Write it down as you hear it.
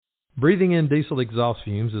Breathing in diesel exhaust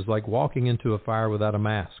fumes is like walking into a fire without a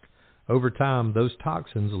mask. Over time, those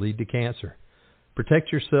toxins lead to cancer.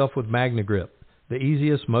 Protect yourself with MagnaGrip, the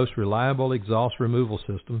easiest, most reliable exhaust removal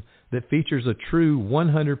system that features a true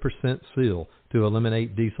 100% seal to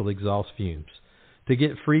eliminate diesel exhaust fumes. To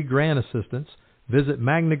get free grant assistance, visit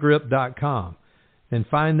magnagrip.com and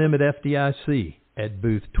find them at FDIC at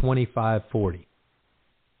booth 2540.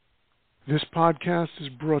 This podcast is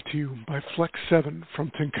brought to you by Flex 7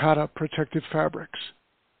 from Tenkata Protective Fabrics.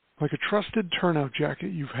 Like a trusted turnout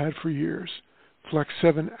jacket you've had for years, Flex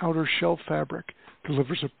 7 outer shell fabric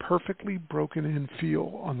delivers a perfectly broken-in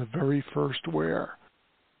feel on the very first wear.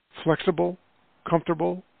 Flexible,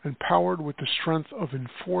 comfortable, and powered with the strength of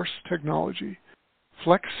Enforce technology,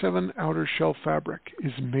 Flex 7 outer shell fabric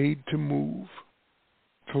is made to move.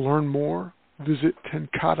 To learn more, visit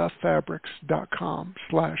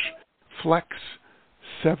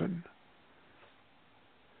tenkatafabrics.com/Flex7.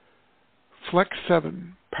 Flex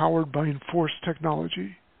 7, powered by Enforce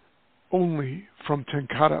technology, only from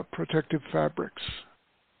Tenkata Protective Fabrics.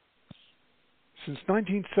 Since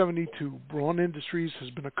 1972, Braun Industries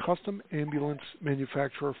has been a custom ambulance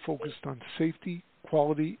manufacturer focused on safety,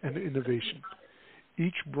 quality, and innovation.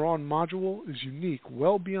 Each Braun module is unique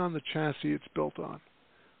well beyond the chassis it's built on.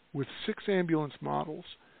 With 6 ambulance models,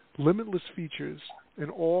 limitless features, and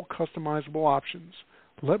all customizable options,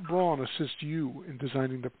 let Braun assist you in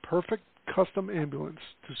designing the perfect custom ambulance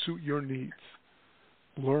to suit your needs.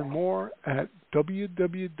 Learn more at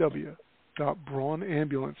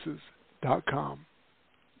www.braunambulances.com.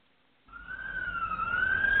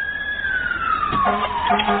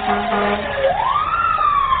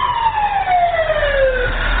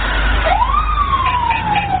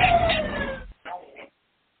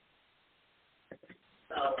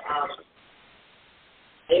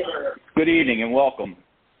 Good evening and welcome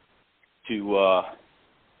to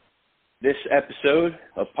this episode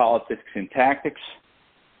of Politics and Tactics.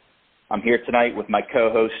 I'm here tonight with my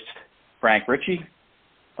co-host, Frank Ritchie.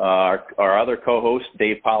 Our other co-host,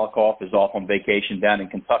 Dave Polikoff, is off on vacation down in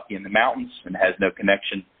Kentucky in the mountains and has no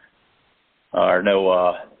connection or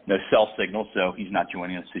no cell signal, so he's not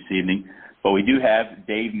joining us this evening. But we do have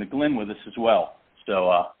Dave McGlynn with us as well,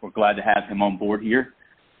 so we're glad to have him on board here.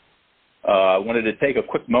 I wanted to take a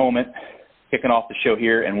quick moment, kicking off the show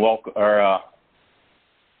here,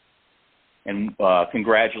 and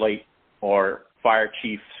congratulate our Fire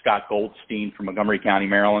Chief Scott Goldstein from Montgomery County,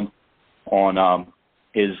 Maryland, on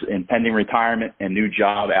his impending retirement and new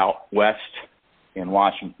job out west in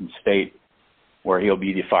Washington State, where he'll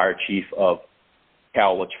be the Fire Chief of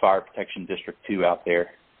Cowlitz Fire Protection District 2 out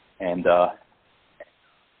there. And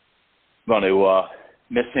going to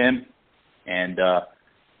miss him and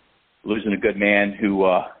losing a good man who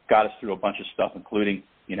got us through a bunch of stuff, including,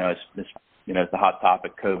 as the hot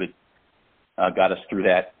topic, COVID, got us through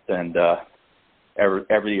that, and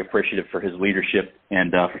everly appreciative for his leadership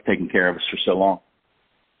and for taking care of us for so long.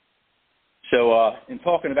 So in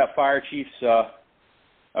talking about fire chiefs,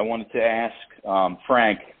 I wanted to ask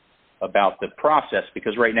Frank about the process,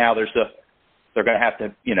 because right now they're going to have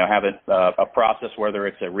to, have a process, whether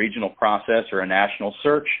it's a regional process or a national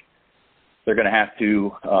search. They're going to have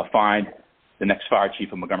to find the next fire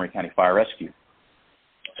chief of Montgomery County Fire Rescue.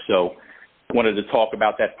 So I wanted to talk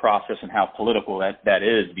about that process and how political that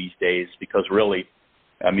is these days, because really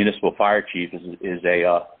a municipal fire chief is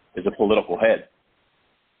a political head.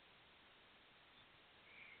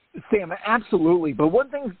 Sam, absolutely. But one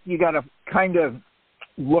thing you got to kind of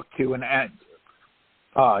look to, and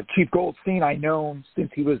Chief Goldstein, I know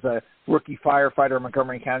since he was a rookie firefighter in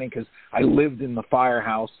Montgomery County, because I lived in the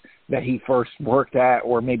firehouse that he first worked at,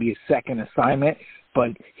 or maybe his second assignment.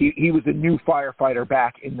 But he was a new firefighter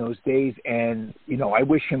back in those days, and, I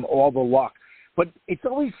wish him all the luck. But it's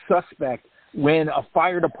always suspect when a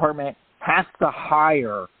fire department has to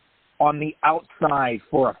hire on the outside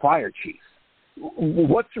for a fire chief.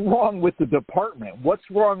 What's wrong with the department? What's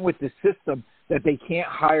wrong with the system that they can't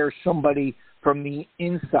hire somebody from the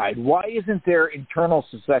inside? Why isn't there internal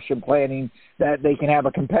succession planning that they can have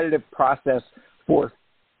a competitive process for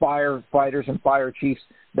firefighters and fire chiefs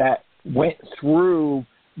that went through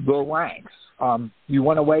the ranks? You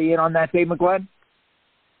want to weigh in on that, Dave McGlynn?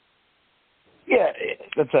 Yeah,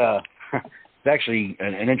 that's actually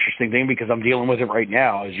an interesting thing, because I'm dealing with it right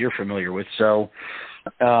now, as you're familiar with. So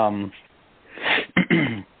in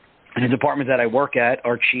the department that I work at,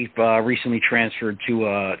 our chief recently transferred to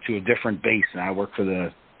a different base, and I work for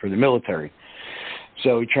the military.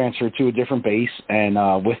 So he transferred to a different base, and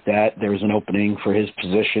with that, there was an opening for his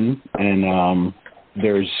position, and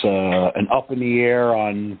there's an up in the air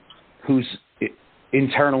on who's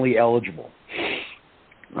internally eligible.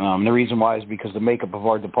 The reason why is because the makeup of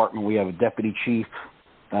our department, we have a deputy chief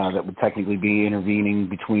that would technically be intervening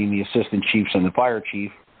between the assistant chiefs and the fire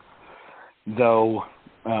chief, though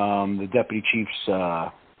the deputy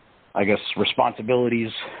chief's, responsibilities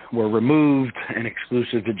were removed and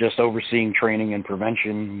exclusive to just overseeing training and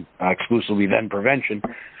prevention, exclusively then prevention.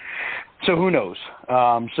 So who knows?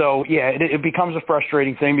 It becomes a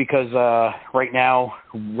frustrating thing because right now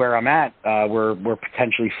where I'm at, we're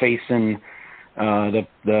potentially facing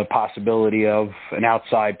the possibility of an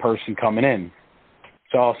outside person coming in.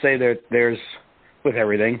 So I'll say that there's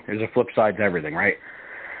a flip side to everything, right?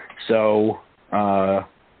 So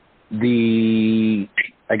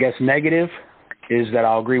negative is that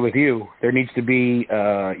I'll agree with you. There needs to be,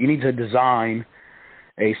 you need to design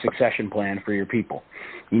a succession plan for your people.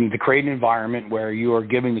 You need to create an environment where you are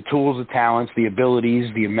giving the tools, the talents, the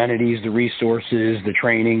abilities, the amenities, the resources, the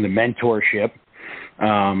training, the mentorship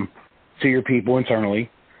to your people internally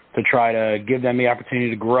to try to give them the opportunity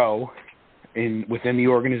to grow within the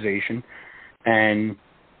organization and,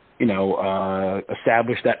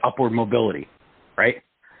 establish that upward mobility, right?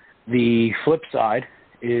 The flip side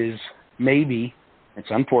is maybe,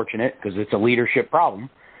 it's unfortunate because it's a leadership problem,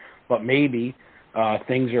 but maybe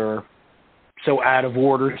things are so out of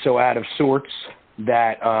order, so out of sorts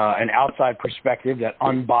that an outside perspective, that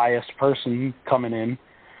unbiased person coming in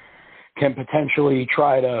can potentially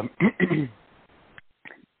try to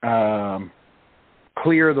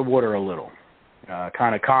clear the water a little,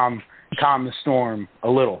 kind of calm the storm a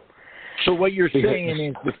little. So what you're saying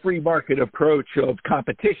is the free market approach of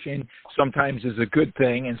competition sometimes is a good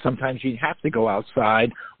thing, and sometimes you have to go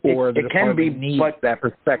outside, or the department needs that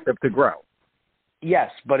perspective to grow.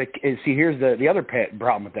 Yes, but see, here's the other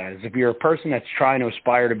problem with that is if you're a person that's trying to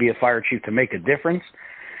aspire to be a fire chief to make a difference,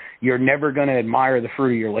 you're never going to admire the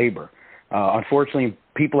fruit of your labor. Unfortunately,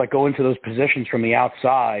 people that go into those positions from the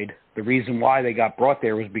outside, the reason why they got brought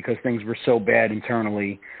there was because things were so bad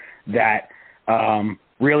internally that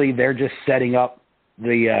really they're just setting up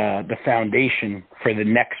the foundation for the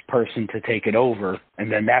next person to take it over,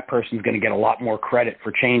 and then that person's going to get a lot more credit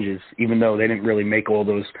for changes, even though they didn't really make all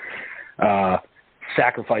those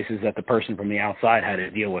sacrifices that the person from the outside had to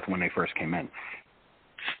deal with when they first came in.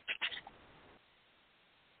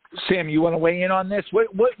 Sam, you want to weigh in on this?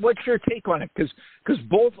 What's your take on it? Because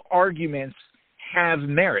both arguments have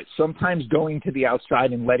merit. Sometimes going to the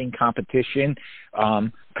outside and letting competition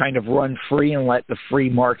kind of run free and let the free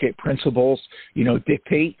market principles,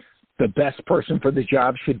 dictate the best person for the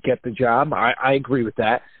job should get the job. I agree with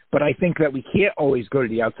that. But I think that we can't always go to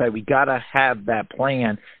the outside. We got to have that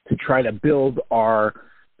plan to try to build our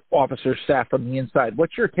officer staff from the inside.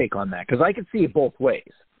 What's your take on that? Because I can see it both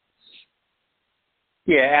ways.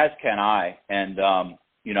 Yeah, as can I. And,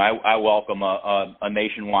 I welcome a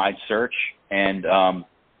nationwide search. And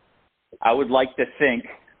I would like to think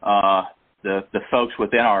the folks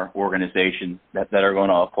within our organization that are going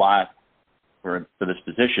to apply for this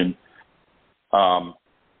position,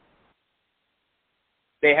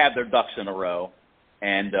 they have their ducks in a row,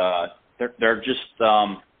 and they're just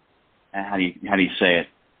how do you say it?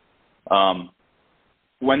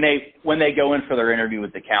 When they go in for their interview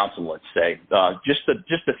with the council, let's say, just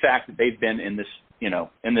the fact that they've been in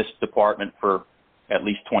this department for at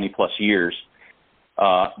least 20 plus years,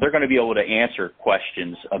 they're going to be able to answer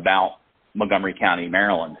questions about Montgomery County,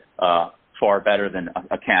 Maryland, far better than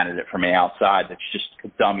a candidate from the outside that's just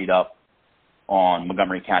dummied up on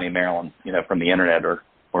Montgomery County, Maryland, from the internet or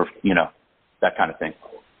that kind of thing.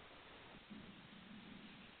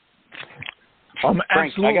 Frank,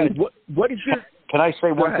 absolutely. What is your? Can I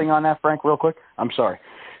say one thing on that, Frank, real quick? I'm sorry.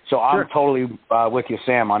 So sure. I'm totally with you,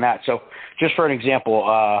 Sam, on that. So just for an example,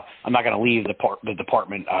 I'm not going to leave the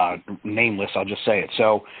department nameless. I'll just say it.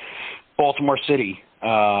 So Baltimore City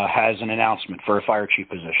has an announcement for a fire chief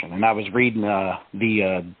position, and I was reading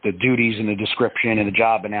the duties and the description and the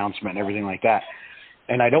job announcement and everything like that.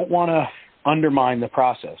 And I don't want to undermine the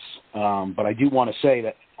process, but I do want to say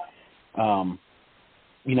that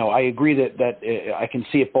I agree that I can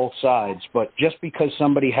see it both sides, but just because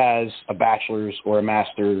somebody has a bachelor's or a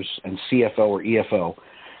master's and CFO or EFO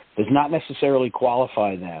does not necessarily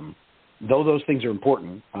qualify them, though those things are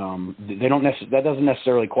important. That doesn't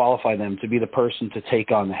necessarily qualify them to be the person to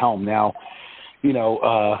take on the helm. Now,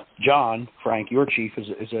 John, Frank, your chief is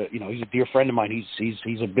he's a dear friend of mine.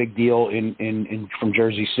 He's a big deal in from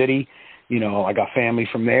Jersey City. I got family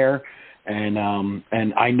from there. And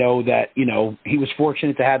I know that, he was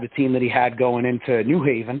fortunate to have the team that he had going into New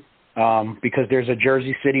Haven because there's a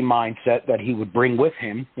Jersey City mindset that he would bring with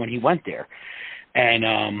him when he went there.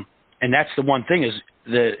 And that's the one thing is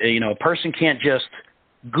that, a person can't just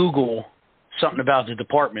Google something about the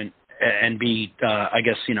department and be, I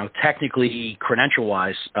guess, technically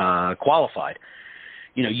credential-wise qualified,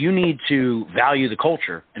 you need to value the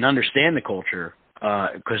culture and understand the culture,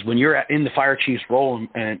 because when you're in the fire chief's role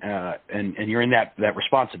and you're in that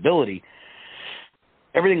responsibility,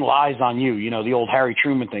 everything lies on you. The old Harry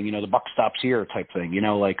Truman thing, the buck stops here type thing,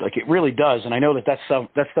 like it really does. And I know that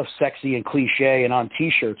stuff's sexy and cliche and on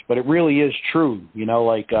T-shirts, but it really is true.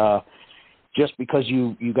 Just because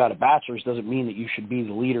you got a bachelor's doesn't mean that you should be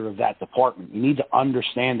the leader of that department. You need to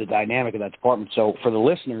understand the dynamic of that department. So for the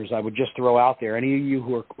listeners, I would just throw out there, any of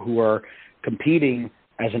you who are competing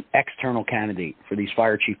as an external candidate for these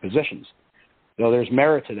fire chief positions, there's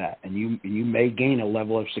merit to that, and you may gain a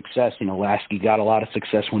level of success. Lasky got a lot of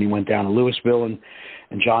success when he went down to Louisville, and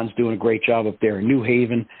John's doing a great job up there in New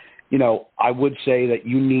Haven. I would say that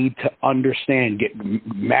you need to understand,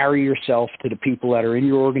 marry yourself to the people that are in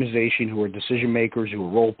your organization who are decision makers, who are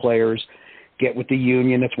role players. Get with the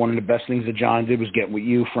union. That's one of the best things that John did, was get with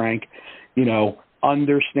you, Frank.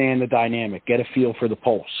 Understand the dynamic, get a feel for the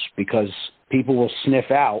pulse, because people will sniff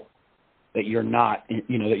out that you're not,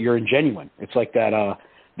 that you're ingenuine. It's like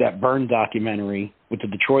that Byrne documentary with the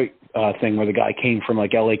Detroit thing, where the guy came from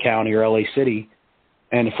like LA County or LA City,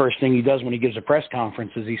 and the first thing he does when he gives a press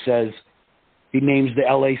conference is he names the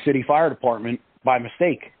LA City Fire Department by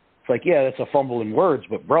mistake. It's like, yeah, that's a fumble in words,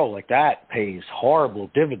 but bro, like that pays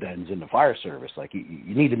horrible dividends in the fire service. Like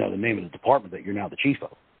you need to know the name of the department that you're now the chief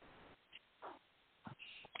of.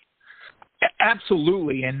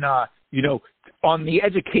 Absolutely. And, on the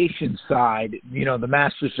education side, the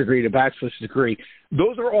master's degree, the bachelor's degree,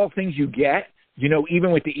 those are all things you get,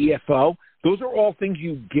 even with the EFO, those are all things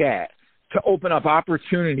you get to open up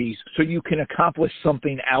opportunities so you can accomplish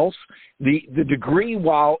something else. The degree,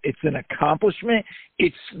 while it's an accomplishment,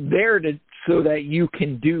 it's there so that you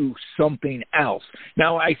can do something else.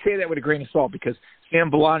 Now, I say that with a grain of salt because Sam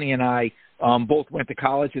Bellani and I both went to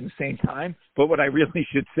college at the same time, but what I really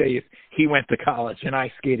should say is he went to college and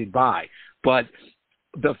I skated by. But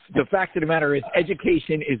the fact of the matter is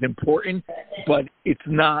education is important, but it's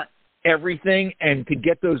not everything, and to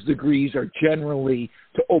get those degrees are generally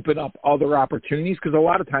to open up other opportunities, because a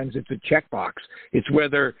lot of times it's a checkbox. It's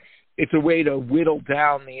whether it's a way to whittle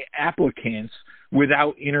down the applicants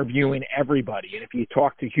without interviewing everybody. And if you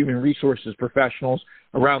talk to human resources professionals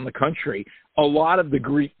around the country, a lot of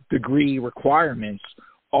degree requirements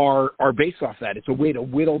are based off that. It's a way to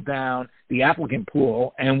whittle down the applicant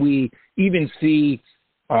pool, and we even see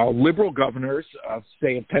liberal governors,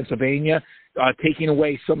 say in Pennsylvania, taking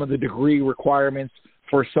away some of the degree requirements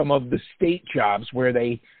for some of the state jobs where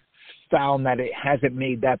they found that it hasn't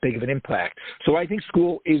made that big of an impact. So I think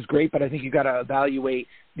school is great, but I think you got to evaluate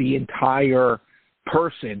the entire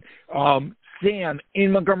person. Sam,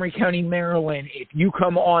 in Montgomery County, Maryland, if you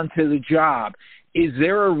come on to the job, is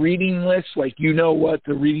there a reading list? Like, what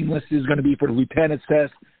the reading list is going to be for the lieutenant's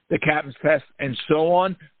test, the captain's test, and so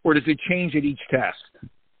on? Or does it change at each test?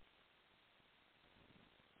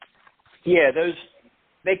 Yeah,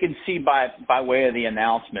 they can see by way of the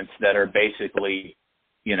announcements that are basically,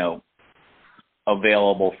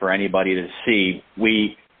 available for anybody to see.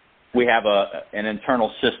 We have an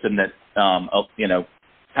internal system that,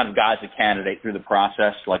 kind of guides a candidate through the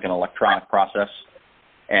process, like an electronic process.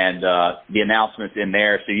 And the announcement's in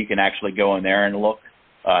there, so you can actually go in there and look.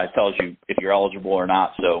 It tells you if you're eligible or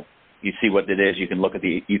not, so you see what it is. You can look at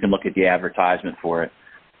the advertisement for it.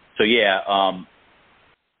 So yeah,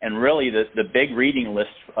 and really the big reading list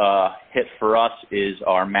hit for us is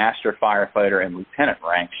our master firefighter and lieutenant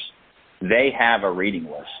ranks. They have a reading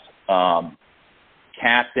list.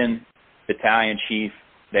 Captain, battalion chief,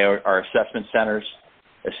 they are assessment centers.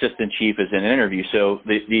 Assistant chief is an interview. So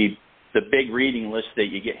the big reading list that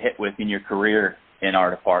you get hit with in your career in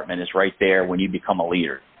our department is right there when you become a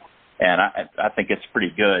leader. And I think it's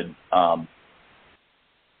pretty good.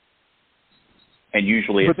 And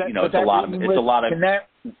usually, it's a lot of.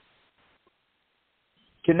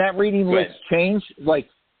 Can that reading list change? Like,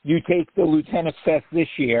 you take the lieutenant's test this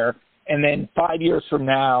year, and then 5 years from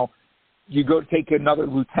now, you go take another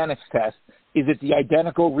lieutenant's test. Is it the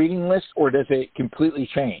identical reading list, or does it completely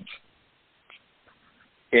change?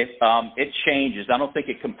 It changes. I don't think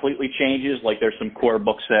it completely changes. Like, there's some core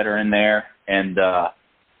books that are in there, and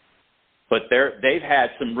but they've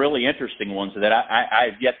had some really interesting ones that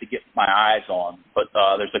I've yet to get my eyes on. But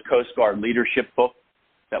there's a Coast Guard leadership book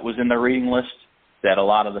that was in the reading list that a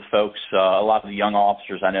lot of the folks, a lot of the young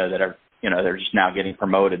officers I know that are, they're just now getting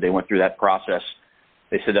promoted. They went through that process.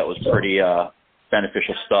 They said that was pretty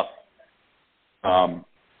beneficial stuff.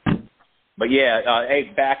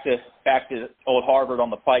 Hey, back to old Harvard on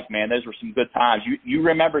the Pike, man. Those were some good times. You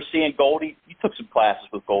remember seeing Goldie? You took some classes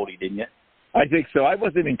with Goldie, didn't you? I think so. I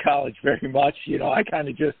wasn't in college very much. I kind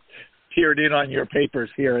of just peered in on your papers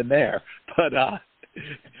here and there, but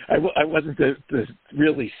I wasn't the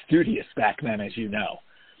really studious back then, as you know.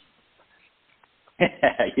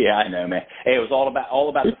 Yeah, I know, man. Hey, it was all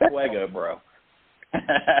about the fuego, bro. It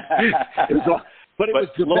was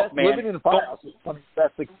the best. Man, living in the firehouse was one of the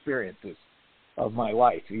best experiences of my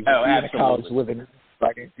life. Even being in college, living,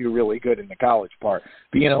 I didn't do really good in the college part.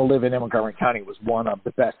 Being able to live in Montgomery County was one of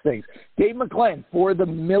the best things. Dave McGlenn, for the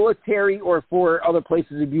military or for other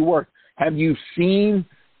places that you work, have you seen,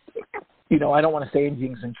 I don't want to say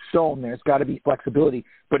anything's in stone, there's got to be flexibility,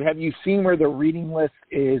 but have you seen where the reading list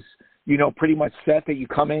is, pretty much set, that you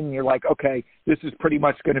come in and you're like, okay, this is pretty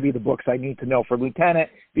much going to be the books I need to know for lieutenant,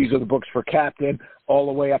 these are the books for captain, all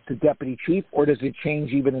the way up to deputy chief, or does it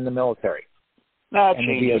change even in the military? No, it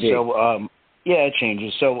changes. So, it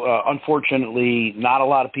changes. So, unfortunately, not a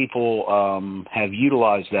lot of people have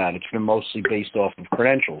utilized that. It's been mostly based off of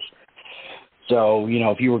credentials. So,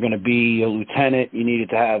 if you were going to be a lieutenant, you needed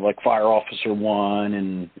to have like fire officer 1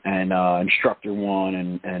 and instructor 1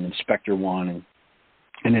 and inspector 1.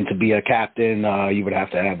 And then to be a captain, you would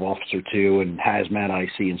have to have officer 2 and hazmat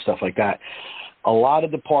IC and stuff like that. A lot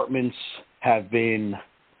of departments have been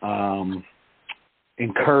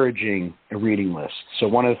encouraging a reading list. So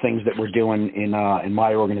one of the things that we're doing in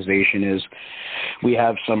my organization is we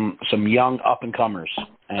have some young up and comers,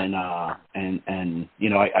 and I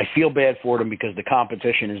feel bad for them because the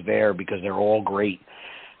competition is there because they're all great.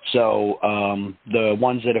 So the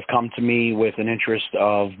ones that have come to me with an interest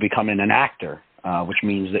of becoming an actor, which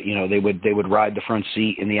means that they would ride the front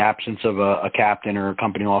seat in the absence of a captain or a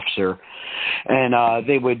company officer, and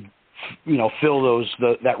they would fill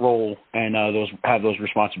that role and have those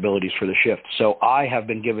responsibilities for the shift. So I have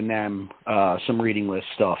been giving them some reading list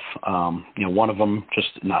stuff. One of them,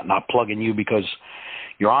 just not plugging you because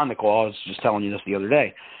you're on the call, I was just telling you this the other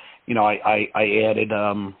day. I added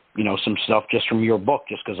some stuff just from your book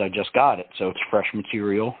just because I just got it. So it's fresh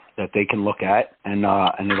material that they can look at, and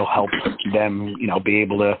it'll help them, be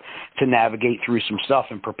able to navigate through some stuff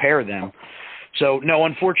and prepare them. So, no,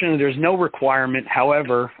 unfortunately, there's no requirement.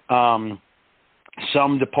 However,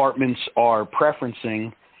 some departments are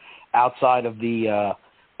preferencing outside of the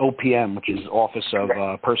OPM, which is Office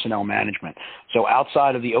of Personnel Management. So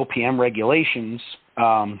outside of the OPM regulations,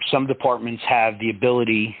 some departments have the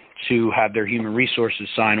ability to have their human resources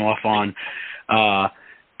sign off on,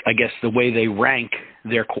 the way they rank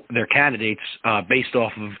their candidates based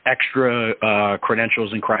off of extra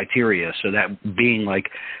credentials and criteria. So that being like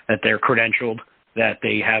that they're credentialed, that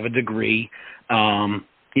they have a degree, and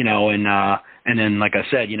then, like I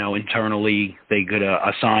said, internally they could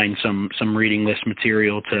assign some reading list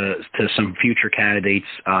material to some future candidates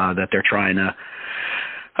that they're trying to.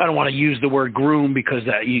 I don't want to use the word groom because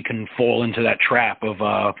that you can fall into that trap of,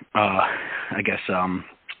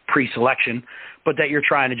 pre-selection, but that you're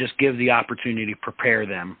trying to just give the opportunity to prepare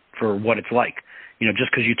them for what it's like.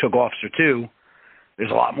 Just because you took Officer 2,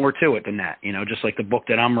 there's a lot more to it than that. Just like the book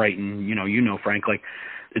that I'm writing, Frank, like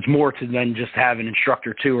it's more to than just have an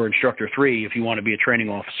Instructor 2 or Instructor 3 if you want to be a training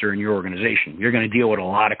officer in your organization. You're going to deal with a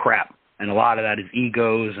lot of crap, and a lot of that is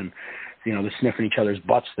egos and, the sniffing each other's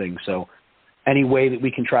butts thing. So any way that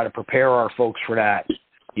we can try to prepare our folks for that,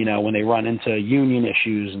 when they run into union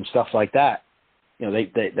issues and stuff like that,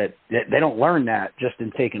 they don't learn that just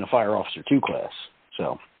in taking a Fire Officer 2 class.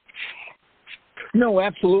 So. No,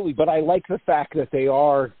 absolutely. But I like the fact that they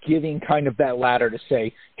are giving kind of that ladder to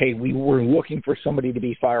say, hey, we were looking for somebody to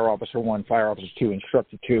be Fire Officer 1, Fire Officer 2,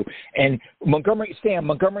 Instructor 2. And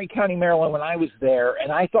Montgomery County, Maryland, when I was there,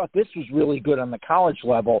 and I thought this was really good on the college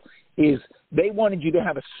level, is they wanted you to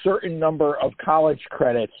have a certain number of college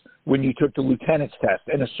credits when you took the lieutenant's test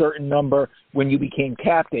and a certain number when you became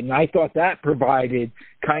captain. And I thought that provided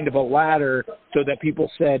kind of a ladder so that people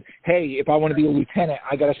said, hey, if I want to be a lieutenant,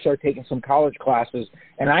 I got to start taking some college classes.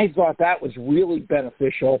 And I thought that was really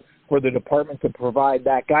beneficial for the department to provide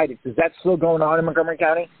that guidance. Is that still going on in Montgomery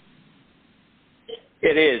County?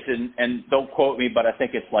 It is, and don't quote me, but I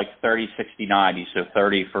think it's like 30, 60, 90, so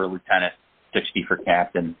 30 for lieutenant, 60 for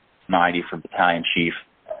captain, 90 for battalion chief,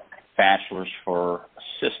 bachelor's for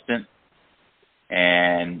assistant,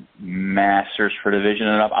 and master's for division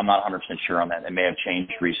and up. I'm not 100% sure on that. It may have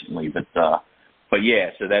changed recently, but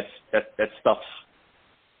yeah. So that stuff's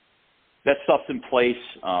in place,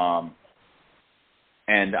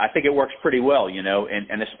 and I think it works pretty well,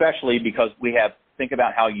 and especially because we have think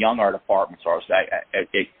about how young our departments are. So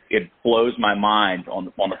it blows my mind on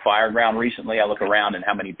the fire ground recently. I look around and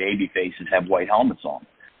how many baby faces have white helmets on,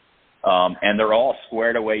 and they're all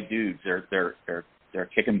squared away dudes. They're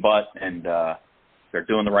kicking butt and they're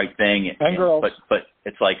doing the right thing. And girls. But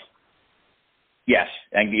it's like, yes,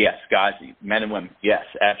 guys, men and women, yes,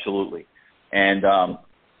 absolutely, and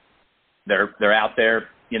they're out there,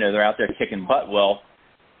 they're out there kicking butt. Well,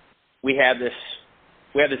 we have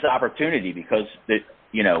this opportunity because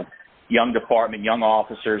young department, young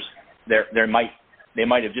officers, they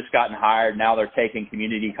might have just gotten hired. Now they're taking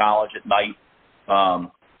community college at night,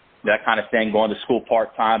 that kind of thing, going to school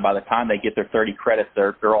part-time. By the time they get their 30 credits,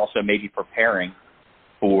 they're also maybe preparing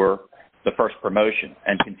for the first promotion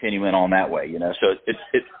and continuing on that way, So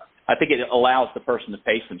I think it allows the person to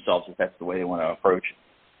pace themselves if that's the way they want to approach it.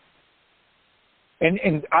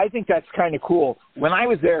 And I think that's kind of cool. When I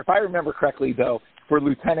was there, if I remember correctly, though, for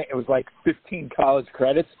lieutenant, it was like 15 college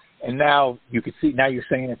credits, and now you could see, now you're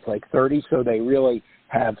saying it's like 30, so they really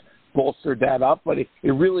have bolstered that up. But it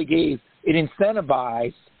really it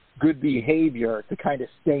incentivized good behavior to kind of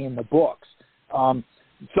stay in the books.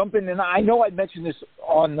 Something, and I know I mentioned this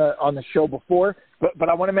on the show before, but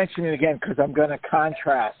I want to mention it again because I'm going to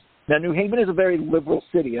contrast. Now, New Haven is a very liberal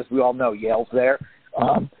city, as we all know. Yale's there.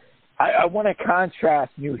 I want to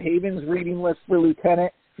contrast New Haven's reading list for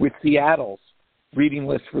lieutenant with Seattle's reading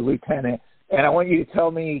list for lieutenant, and I want you to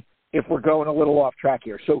tell me if we're going a little off track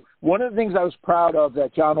here. So one of the things I was proud of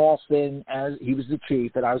that John Alston, as he was the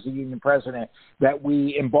chief, and I was the union president, that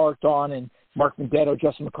we embarked on, and Mark Vendetto,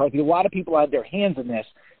 Justin McCarthy, a lot of people had their hands in this,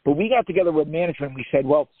 but we got together with management and we said,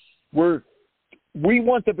 well, we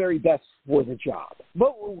want the very best for the job.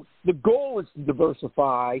 But the goal is to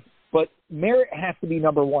diversify, but merit has to be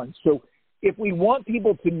number one. So if we want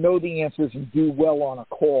people to know the answers and do well on a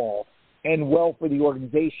call and well for the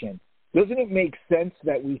organization, doesn't it make sense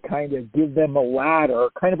that we kind of give them a ladder,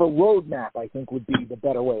 kind of a roadmap, I think would be the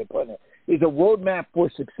better way of putting it, is a roadmap for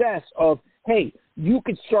success of, hey, you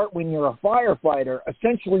could start when you're a firefighter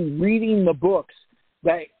essentially reading the books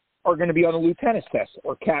that are going to be on the lieutenant's test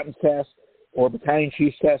or captain's test or battalion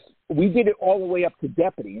chief's test. We did it all the way up to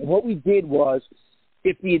deputy. And what we did was,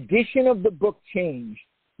 if the edition of the book changed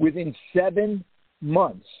within 7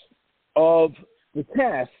 months of the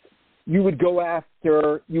test, you would go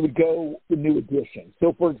the new edition.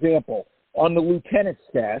 So, for example, on the lieutenant's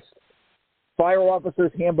test, Fire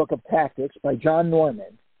Officer's Handbook of Tactics by John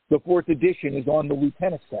Norman, the 4th edition is on the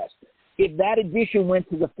lieutenant's test. If that edition went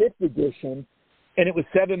to the 5th edition and it was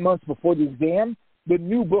 7 months before the exam, the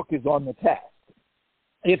new book is on the test.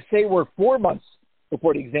 If, say, we're 4 months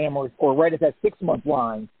before the exam or right at that 6-month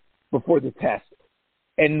line before the test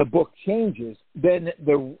and the book changes, then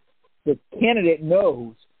the candidate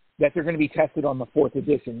knows that they're going to be tested on the 4th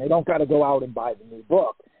edition. They don't got to go out and buy the new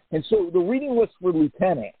book. And so the reading list for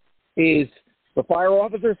lieutenant is the Fire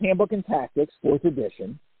Officer's Handbook and Tactics, 4th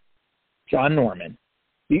edition, John Norman,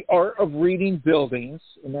 The Art of Reading Buildings,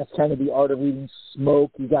 and that's kind of the art of reading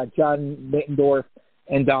smoke. You got John Mittendorf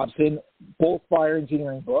and Dobson, both fire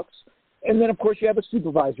engineering books. And then, of course, you have a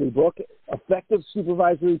supervisory book, Effective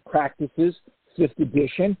Supervisory Practices, 5th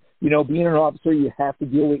edition. Being an officer, you have to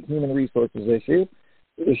deal with human resources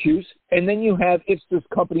issues. And then you have Ipsos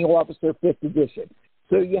Company Officer, 5th edition.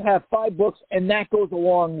 So you have 5 books, and that goes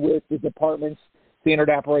along with the department's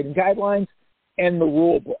standard operating guidelines and the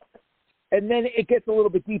rule book. And then it gets a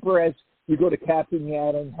little bit deeper as you go to Captain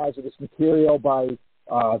Yadin, Hazardous Material by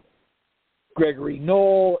Gregory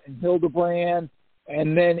Knoll and Hildebrand.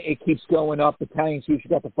 And then it keeps going up. Battalion Chiefs, you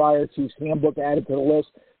got the Fire Chiefs Handbook added to the list.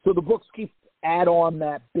 So the books add on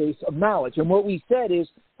that base of knowledge. And what we said is,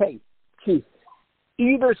 hey, Chief,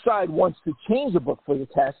 either side wants to change the book for the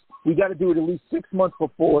test. We got to do it at least 6 months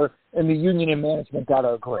before, and the union and management got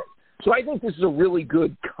to agree. So I think this is a really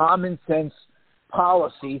good common sense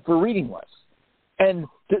policy for reading lists. And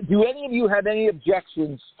do any of you have any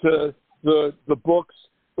objections to the books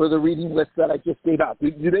or the reading list that I just gave out?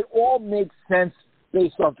 Do they all make sense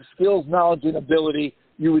based off the skills, knowledge, and ability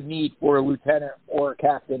you would need for a lieutenant or a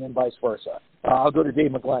captain and vice versa? I'll go to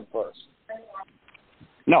Dave McGlenn first.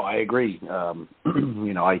 No, I agree.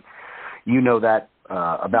 That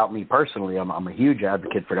about me personally. I'm a huge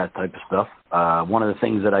advocate for that type of stuff. One of the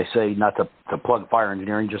things that I say, not to plug fire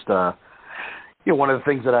engineering, just one of the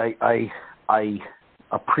things that I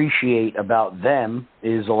appreciate about them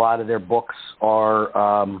is a lot of their books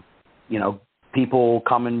are, people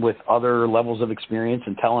coming with other levels of experience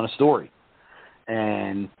and telling a story.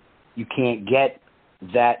 And you can't get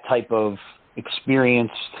that type of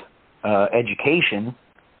experienced education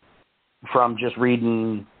from just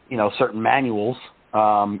reading, certain manuals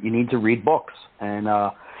you need to read books. And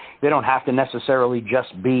they don't have to necessarily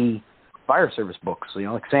just be fire service books. You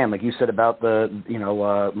know, like Sam, like you said about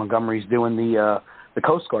Montgomery's doing the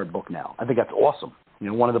Coast Guard book now. I think that's awesome. You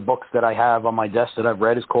know, one of the books that I have on my desk that I've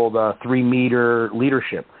read is called 3 Meter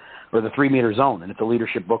Leadership, or the 3 Meter Zone. And it's a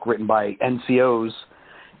leadership book written by NCOs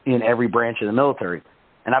in every branch of the military.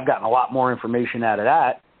 And I've gotten a lot more information out of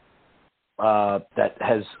that that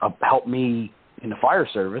has helped me in the fire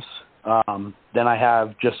service than I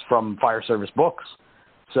have just from fire service books.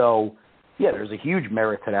 So, yeah, there's a huge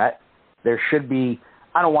merit to that. There should be,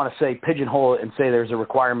 I don't want to say pigeonhole it and say there's a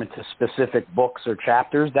requirement to specific books or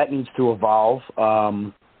chapters. That needs to evolve,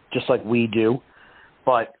 just like we do.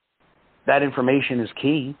 But that information is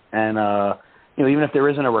key. And, even if there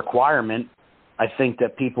isn't a requirement, I think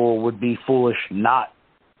that people would be foolish not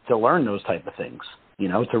to learn those type of things,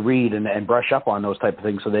 to read and brush up on those type of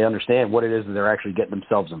things so they understand what it is that they're actually getting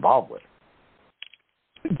themselves involved with.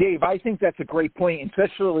 Dave, I think that's a great point,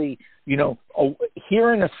 especially,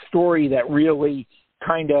 hearing a story that really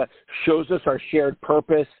kind of shows us our shared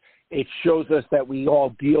purpose. It shows us that we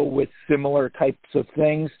all deal with similar types of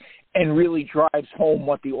things and really drives home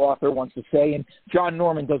what the author wants to say. And John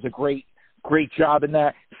Norman does a great job in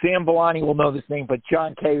that. Sam Villani will know this name, but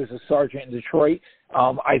John Kay was a sergeant in Detroit.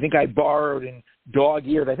 I think I borrowed in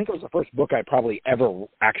dog-eared. I think it was the first book I probably ever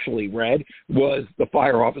actually read was The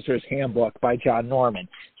Fire Officer's Handbook by John Norman.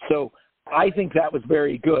 So I think that was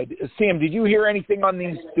very good. Sam, did you hear anything on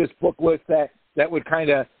this book list that would kind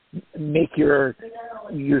of make your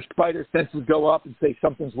spider senses go up and say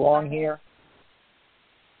something's wrong here?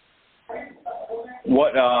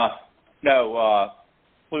 What? No,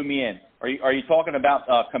 flew me in. Are you talking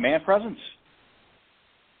about command presence?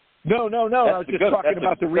 No. I was just talking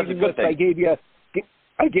about the reading list I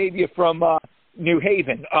gave you from New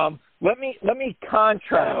Haven. Let me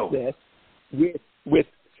contrast this with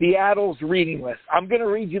Seattle's reading list. I'm going to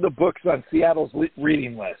read you the books on Seattle's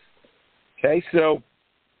reading list. Okay, so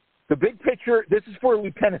the big picture. This is for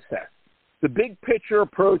lieutenant staff. The big picture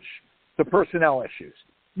approach to personnel issues.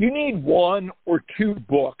 You need 1 or 2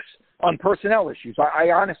 books on personnel issues. I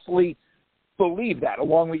honestly believe that,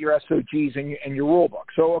 along with your SOGs and your rule book.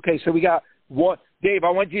 So, okay, so we got one. Dave, I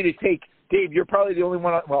want you to take, Dave, you're probably the only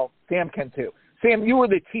one, well, Sam can too. Sam, you were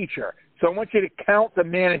the teacher, so I want you to count the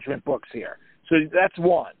management books here. So that's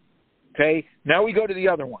 1, okay? Now we go to the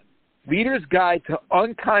other one. Leader's Guide to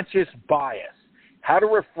Unconscious Bias, How to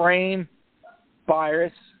Reframe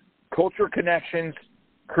Bias, Culture Connections,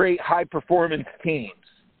 Create High-Performance Teams.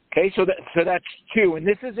 Okay, so that's 2, and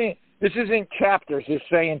this isn't chapters. They're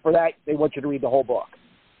saying for that they want you to read the whole book.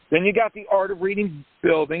 Then you got The Art of Reading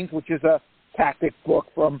Buildings, which is a tactic book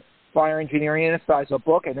from Fire Engineering and a size-up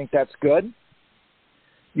book. I think that's good.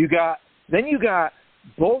 You got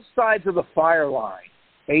Both Sides of the Fire Line,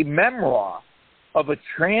 a memoir of a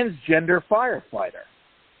transgender firefighter,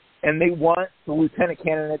 and they want the lieutenant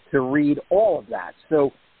candidate to read all of that.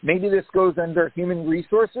 So maybe this goes under human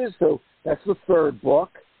resources. So that's the 3rd book.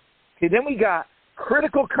 Okay, then we got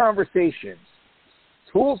Critical Conversations,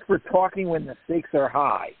 Tools for Talking When the Stakes Are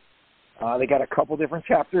High. They got a couple different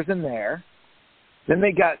chapters in there. Then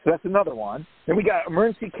so that's another one. Then we got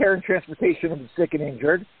Emergency Care and Transportation of the Sick and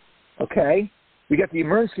Injured. Okay. We got the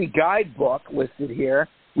Emergency Guide book listed here.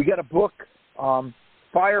 We got a book,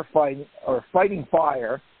 Firefighting or Fighting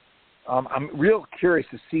Fire. I'm real curious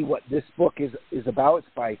to see what this book is about. It's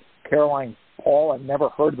by Caroline Paul. I've never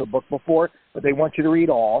heard of the book before, but they want you to read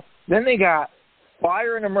all. Then they got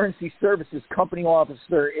Fire and Emergency Services Company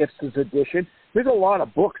Officer IFS's edition. There's a lot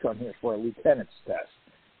of books on here for a lieutenant's test.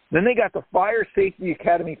 Then they got the Fire Safety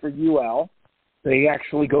Academy for UL. They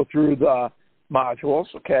actually go through the modules.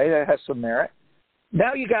 Okay, that has some merit.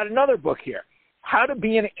 Now you got another book here, How to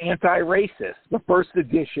Be an Anti-Racist, the first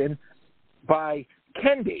edition by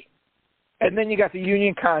Kendi. And then you got the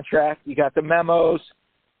union contract, you got the memos,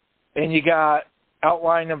 and you got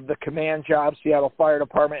outline of the command jobs, Seattle Fire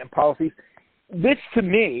Department, and policies. This, to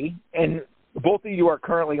me, and both of you are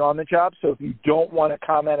currently on the job, so if you don't want to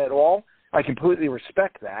comment at all, I completely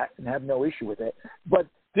respect that and have no issue with it. But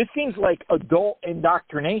this seems like adult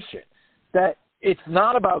indoctrination, that it's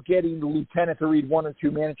not about getting the lieutenant to read 1 or 2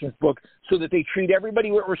 management books so that they treat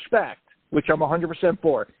everybody with respect, which I'm 100%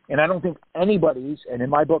 for. And I don't think anybody's, and in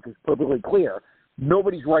my book it's perfectly clear,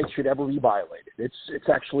 nobody's rights should ever be violated. It's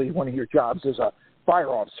actually one of your jobs as a fire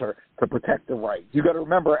officer to protect the right. You got to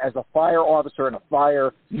remember, as a fire officer in a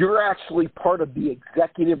fire, you're actually part of the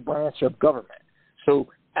executive branch of government. So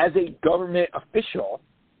as a government official,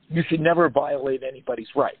 you should never violate anybody's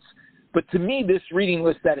rights. But to me, this reading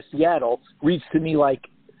list out of Seattle reads to me like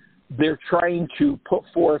they're trying to put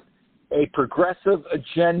forth a progressive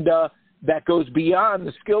agenda that goes beyond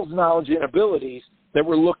the skills, knowledge, and abilities that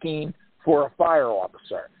we're looking for a fire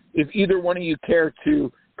officer. If either one of you care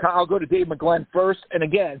to, I'll go to Dave McGlenn first. And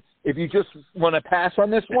again, if you just want to pass on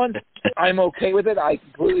this one, I'm okay with it. I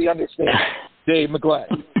completely understand. Dave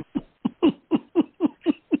McGlenn.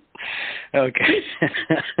 Okay.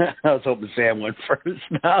 I was hoping Sam went first.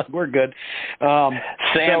 No, we're good.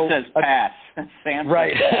 Sam says pass. Sam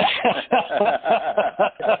right. says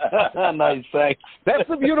pass. Nice, thanks. That's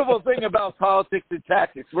the beautiful thing about politics and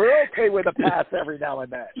tactics. We're okay with a pass every now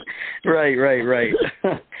and then. Right.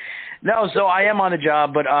 No, so I am on the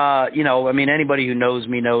job, but anybody who knows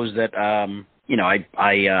me knows that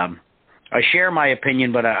I share my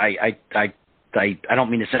opinion, but I don't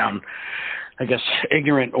mean to sound, I guess,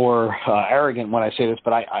 ignorant or arrogant when I say this,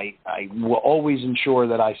 but I will always ensure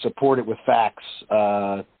that I support it with facts,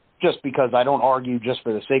 just because I don't argue just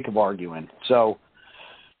for the sake of arguing. So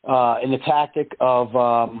in the tactic of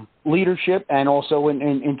leadership and also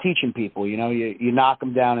in teaching people, you knock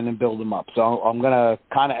them down and then build them up. So I'm going to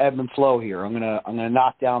kind of ebb and flow here. I'm going to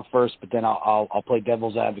knock down first, but then I'll play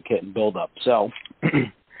devil's advocate and build up. So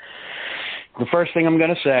the first thing I'm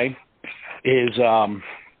going to say is,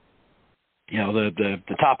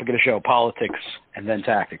 the topic of the show, politics and then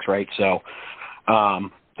tactics, right? So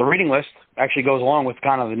the reading list actually goes along with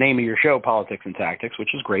kind of the name of your show, Politics and Tactics, which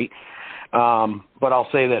is great. But I'll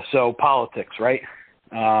say this. So politics, right?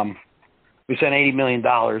 We sent $80 million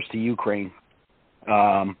to Ukraine.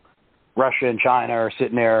 Russia and China are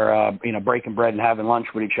sitting there, breaking bread and having lunch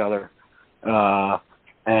with each other.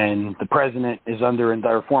 And the president is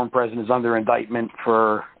former president is under indictment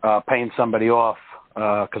for paying somebody off,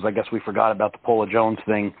 because I guess we forgot about the Paula Jones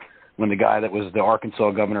thing when the guy that was the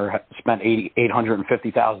Arkansas governor spent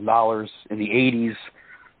 $850,000 in the 80s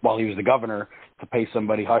while he was the governor to pay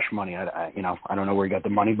somebody hush money. I don't know where he got the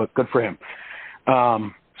money, but good for him.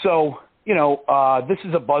 This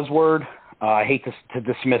is a buzzword. I hate to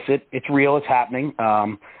dismiss it. It's real. It's happening. It's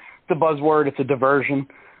a buzzword. It's a diversion.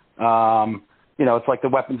 It's like the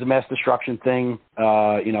weapons of mass destruction thing.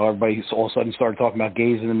 Everybody all of a sudden started talking about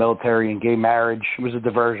gays in the military and gay marriage. It was a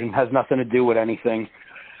diversion. Has nothing to do with anything.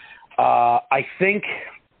 I think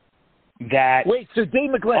that... Wait, so Dave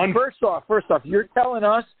McGlenn, first off, you're telling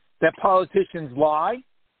us that politicians lie?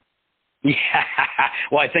 Yeah,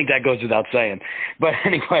 well, I think that goes without saying. But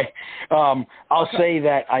anyway, I'll say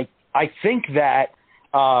that I think that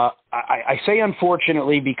I say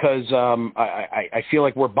unfortunately because I feel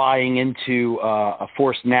like we're buying into a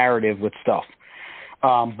forced narrative with stuff.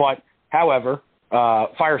 But, however,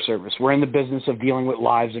 fire service, we're in the business of dealing with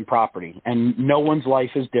lives and property, and no one's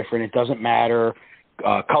life is different. It doesn't matter.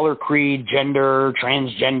 Color, creed, gender,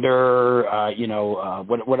 transgender,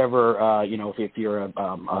 whatever, if you're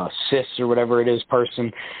a cis or whatever it is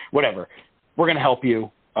person, whatever, we're going to help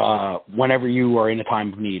you whenever you are in a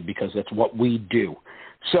time of need, because that's what we do.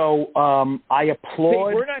 So I applaud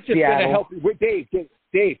Dave, we're not just going to help you.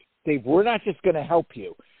 Dave, we're not just going to help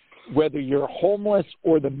you. Whether you're homeless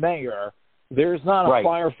or the mayor, there's not a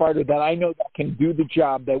firefighter that I know that can do the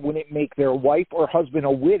job that wouldn't make their wife or husband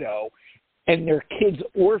a widow and their kids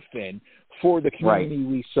orphan for the community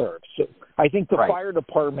we serve. So I think the fire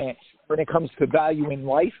department, when it comes to valuing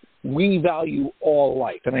life, we value all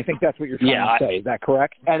life. And I think that's what you're trying to say. Is that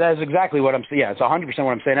correct? And that's exactly what I'm saying. Yeah, it's 100%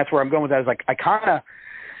 what I'm saying. That's where I'm going with that. Is like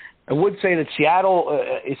I would say that Seattle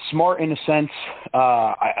is smart in a sense.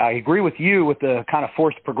 I agree with you with the kind of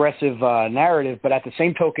forced progressive narrative, but at the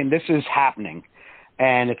same token, this is happening.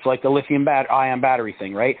 And it's like the lithium-ion battery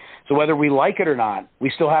thing, right? So whether we like it or not, we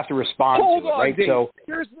still have to respond to it, right? Dave. So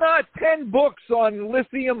there's not 10 books on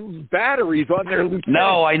lithium batteries on there.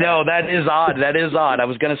 No, I know. That is odd. I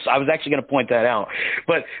was actually gonna point that out.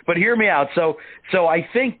 But hear me out. So I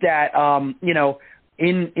think that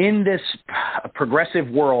in this progressive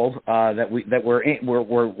world that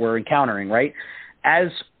we're encountering, right? As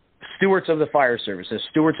stewards of the fire service, as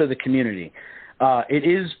stewards of the community, it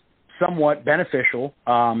is somewhat beneficial,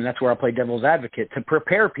 and that's where I play devil's advocate, to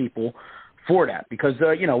prepare people for that, because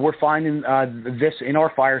we're finding this in our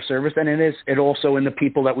fire service, and it also in the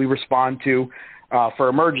people that we respond to for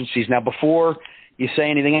emergencies. Now, before you say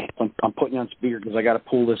anything else, I'm putting you on speaker because I got to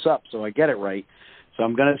pull this up so I get it right. So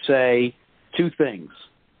I'm going to say two things.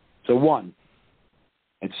 So one,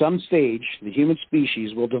 at some stage, the human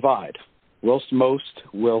species will divide, whilst most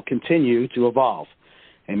will continue to evolve.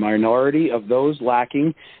 A minority of those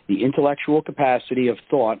lacking the intellectual capacity of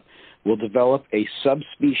thought will develop a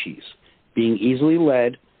subspecies, being easily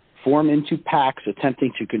led, form into packs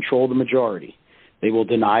attempting to control the majority. They will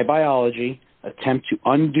deny biology, attempt to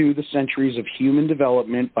undo the centuries of human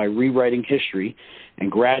development by rewriting history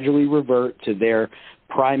and gradually revert to their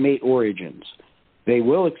primate origins. They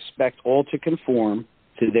will expect all to conform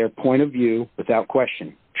to their point of view without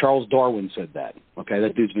question. Charles Darwin said that. Okay,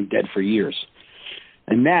 that dude's been dead for years.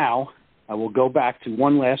 And now I will go back to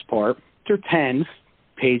one last part, chapter 10,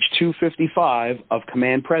 page 255 of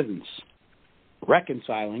Command Presence,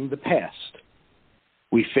 reconciling the past.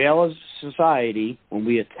 We fail as a society when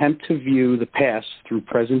we attempt to view the past through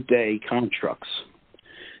present-day constructs.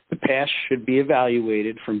 The past should be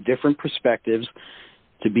evaluated from different perspectives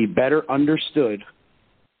to be better understood,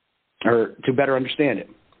 or to better understand it.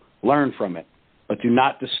 Learn from it, but do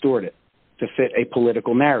not distort it to fit a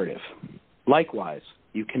political narrative. Likewise,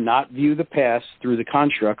 you cannot view the past through the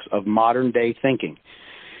constructs of modern-day thinking.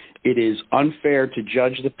 It is unfair to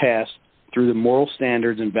judge the past through the moral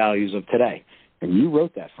standards and values of today. And you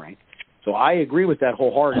wrote that, Frank. So I agree with that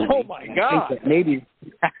wholeheartedly. Oh, my God. I think that maybe,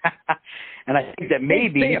 and I think that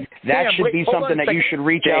maybe that should be something that you should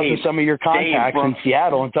reach out to some of your contacts in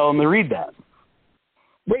Seattle and tell them to read that.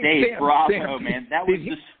 Dave, bravo, man. That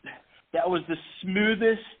was the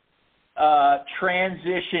smoothest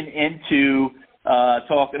transition into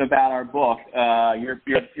talking about our book, your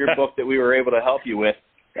book that we were able to help you with.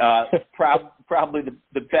 Probably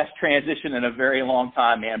the best transition in a very long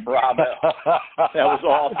time, man. Bravo. That was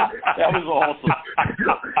awesome.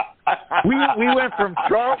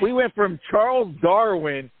 We went from Charles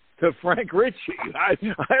Darwin to Frank Ritchie.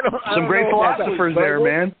 Some great philosophers there,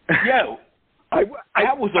 man. Yo,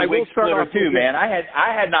 that was a wig splitter too, man.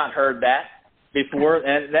 I had not heard that before,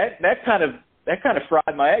 and that kind of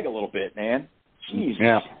fried my egg a little bit, man. Jeez.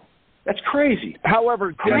 Yeah. That's crazy.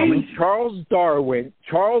 However, Charles Darwin's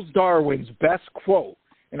best quote,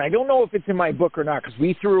 and I don't know if it's in my book or not because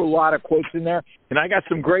we threw a lot of quotes in there, and I got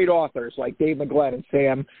some great authors like Dave McGlynn and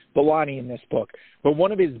Sam Villani in this book, but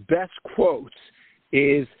one of his best quotes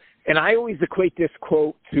is, and I always equate this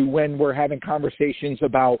quote to when we're having conversations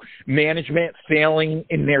about management failing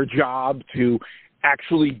in their job to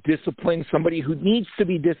actually discipline somebody who needs to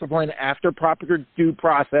be disciplined after proper due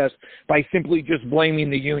process by simply just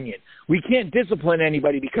blaming the union. We can't discipline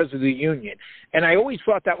anybody because of the union. And I always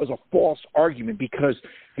thought that was a false argument because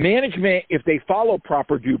management, if they follow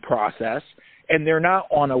proper due process and they're not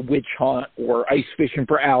on a witch hunt or ice fishing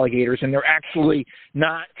for alligators and they're actually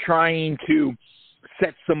not trying to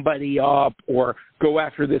set somebody up or go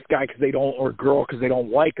after this guy because they don't, or girl because they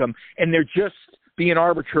don't like them, and they're just being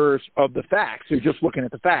arbiters of the facts. They're just looking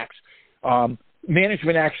at the facts.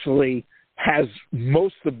 Management actually has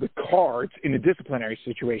most of the cards in a disciplinary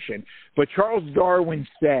situation. But Charles Darwin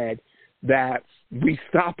said that we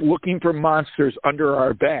stop looking for monsters under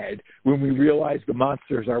our bed when we realize the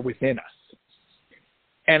monsters are within us.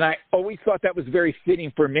 And I always thought that was very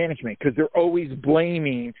fitting for management because they're always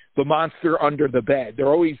blaming the monster under the bed.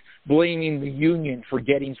 They're always blaming the union for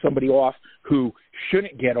getting somebody off who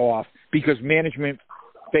shouldn't get off because management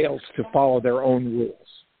fails to follow their own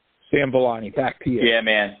rules. Sam Villani, back to you. Yeah,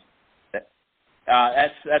 man.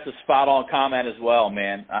 That's a spot-on comment as well,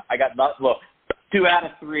 man. I got look, 2 out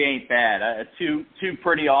of 3 ain't bad. Two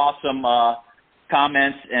pretty awesome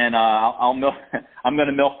comments, and I'm going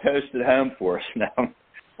to milk toast at home for us now.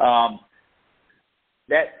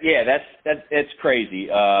 That's crazy.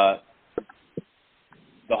 The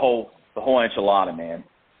whole enchilada, man.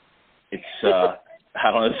 It's I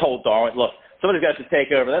don't know, this whole Darwin. Look, somebody's got to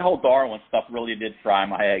take over. That whole Darwin stuff really did fry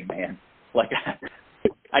my egg, man. Like,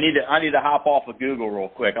 I need to hop off of Google real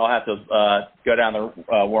quick. I'll have to go down the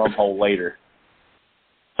wormhole later.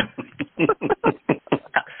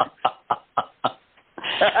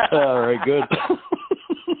 All right, good.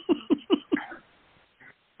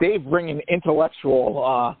 Dave bringing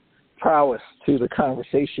intellectual prowess to the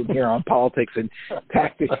conversation here on politics and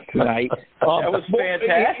tactics tonight. That was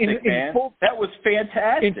fantastic, man. That was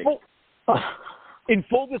fantastic. In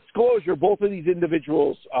full disclosure, both of these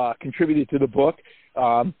individuals contributed to the book.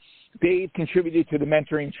 Dave contributed to the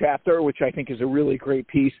mentoring chapter, which I think is a really great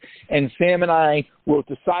piece. And Sam and I wrote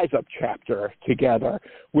the Size Up chapter together,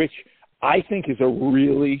 which I think is a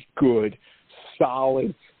really good,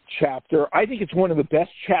 solid chapter. I think it's one of the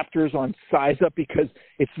best chapters on Size Up because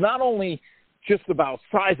it's not only just about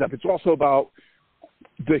Size Up, it's also about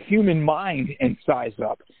the human mind and Size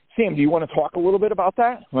Up. Sam, do you want to talk a little bit about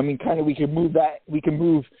that? I mean, kind of we can move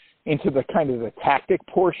into the kind of the tactic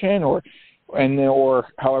portion or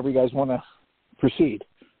however you guys want to proceed.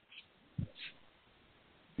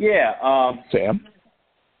 Yeah. Sam?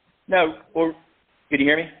 No, or can you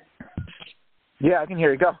hear me? Yeah, I can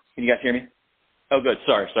hear you. Go. Can you guys hear me? Oh, good.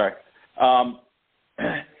 Sorry.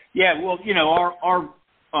 Yeah, well, you know,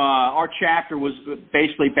 our chapter was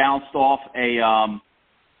basically bounced off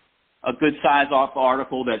a good size off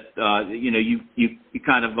article that you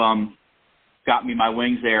kind of got me my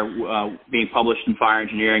wings there, being published in Fire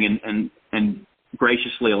Engineering, and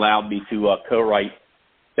graciously allowed me to co-write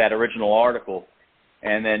that original article.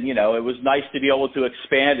 And then it was nice to be able to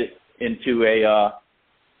expand it into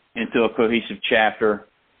a cohesive chapter.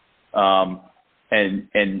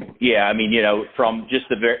 And yeah, I mean, from just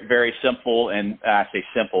the very, very simple, and I say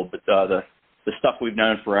simple, but the stuff we've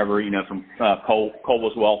known forever, from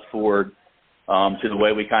Colwell's Wealth forward to the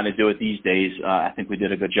way we kind of do it these days, I think we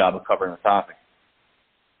did a good job of covering the topic.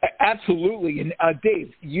 Absolutely. And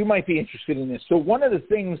Dave, you might be interested in this. So one of the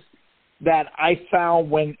things that I found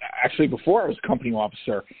before I was a company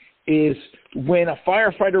officer, is when a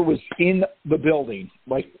firefighter was in the building,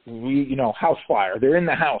 like house fire, they're in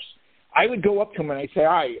the house, I would go up to them and I'd say,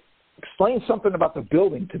 all right, explain something about the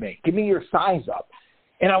building to me. Give me your size up.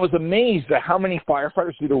 And I was amazed at how many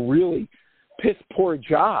firefighters did a really piss poor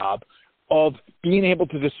job of being able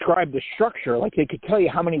to describe the structure. Like they could tell you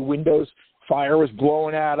how many windows fire was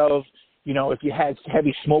blowing out of, if you had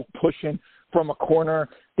heavy smoke pushing from a corner,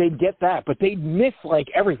 they'd get that, but they'd miss like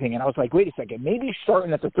everything. And I was like, wait a second, maybe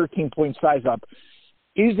starting at the 13-point size up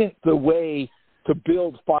isn't the way to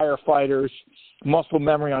build firefighters' muscle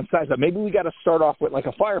memory on size up. Maybe we got to start off with like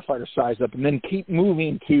a firefighter size up and then keep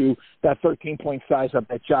moving to that 13-point size up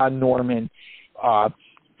that John Norman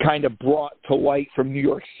kind of brought to light from New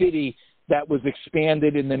York City, that was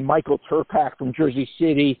expanded. And then Michael Turpak from Jersey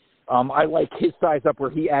City, I like his size up where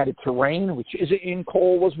he added terrain, which is in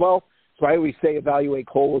Colwell's Wealth. So I always say evaluate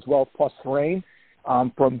Colwell's Wealth plus terrain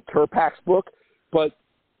from Turpak's book. But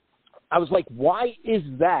I was like, why is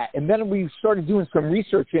that? And then we started doing some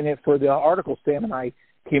research in it for the article Sam and I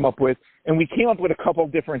came up with, and we came up with a couple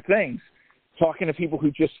of different things, talking to people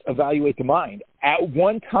who just evaluate the mind. At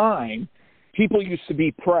one time, people used to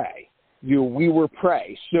be prey. We were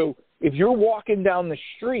prey. So if you're walking down the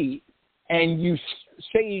street and you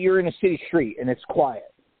say you're in a city street and it's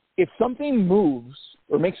quiet, if something moves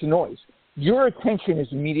or makes a noise, your attention is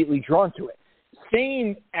immediately drawn to it.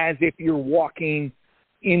 Same as if you're walking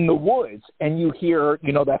in the woods and you hear,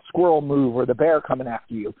 that squirrel move or the bear coming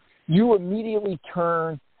after you, you immediately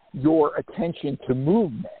turn your attention to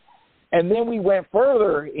movement. And then we went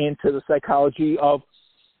further into the psychology of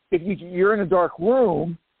if you're in a dark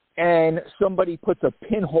room and somebody puts a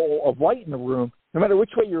pinhole of light in the room, no matter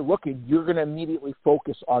which way you're looking, you're going to immediately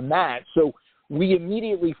focus on that. So we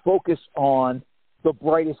immediately focus on the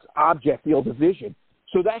brightest object, field of vision.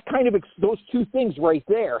 So that kind of, those two things right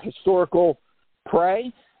there, historical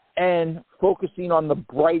prey and focusing on the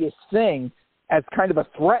brightest thing as kind of a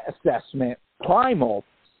threat assessment, primal,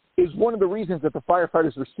 is one of the reasons that the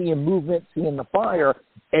firefighters were seeing movement, seeing the fire,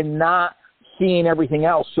 and not seeing everything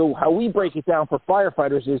else. So how we break it down for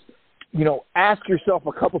firefighters is, ask yourself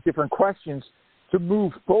a couple different questions to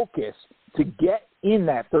move focus, to get in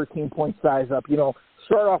that 13-point size up.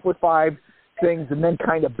 Start off with 5 things and then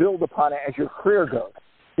kind of build upon it as your career goes.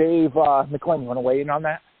 Dave McLean, you want to weigh in on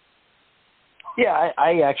that? Yeah,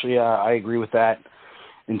 I actually I agree with that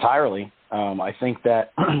entirely. I think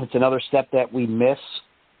that it's another step that we miss.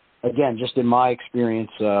 Again, just in my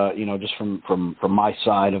experience, just from my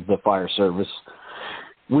side of the fire service,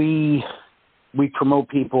 we promote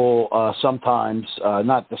people sometimes,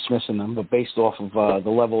 not dismissing them, but based off of the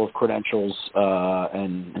level of credentials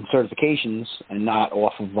and certifications, and not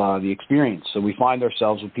off of the experience. So we find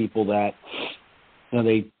ourselves with people that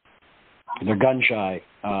they're gun shy,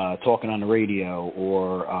 talking on the radio,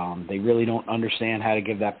 or they really don't understand how to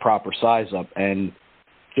give that proper size up. And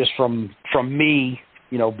just from me,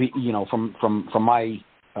 from my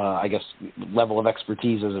I guess level of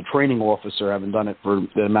expertise as a training officer, having done it for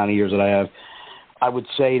the amount of years that I have, I would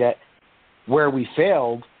say that where we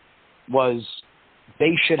failed was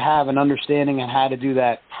they should have an understanding on how to do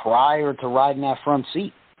that prior to riding that front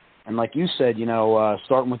seat. And like you said,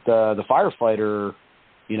 starting with the firefighter,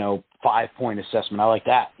 5-point assessment. I like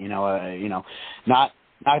that.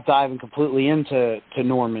 Not diving completely into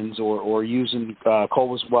Norman's or using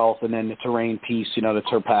Colwell's Wealth and then the terrain piece, the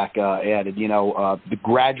Turpak added.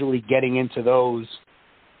 Gradually getting into those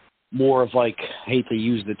more of like, I hate to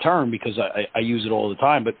use the term because I use it all the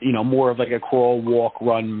time, but more of like a crawl, walk,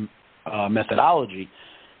 run methodology.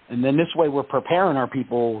 And then this way we're preparing our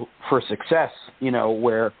people for success.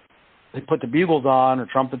 Where they put the bugles on or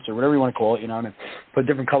trumpets or whatever you want to call it, and they put a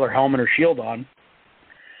different color helmet or shield on,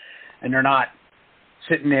 and they're not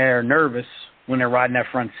sitting there nervous when they're riding that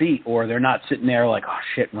front seat, or they're not sitting there like, oh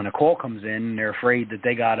shit, when a call comes in, they're afraid that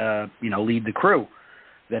they gotta, lead the crew,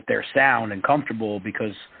 that they're sound and comfortable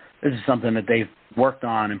because this is something that they've worked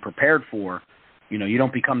on and prepared for. You know, you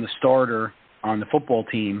don't become the starter on the football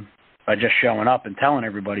team by just showing up and telling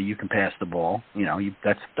everybody you can pass the ball. You know,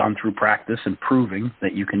 that's done through practice and proving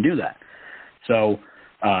that you can do that. So,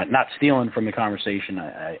 not stealing from the conversation,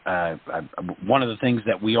 one of the things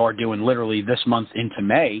that we are doing literally this month into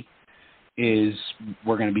May is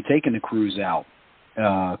we're going to be taking the crews out,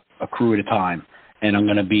 a crew at a time, and I'm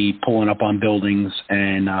going to be pulling up on buildings.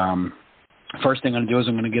 And first thing I'm going to do is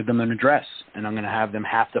I'm going to give them an address, and I'm going to have them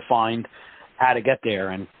have to find how to get there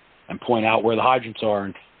and point out where the hydrants are.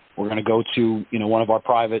 And we're going to go to, you know, one of our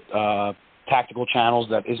private tactical channels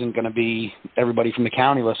that isn't going to be everybody from the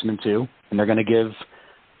county listening to, and they're going to give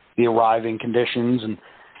the arriving conditions and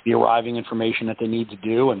the arriving information that they need to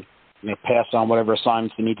do, and pass on whatever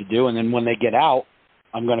assignments they need to do. And then when they get out,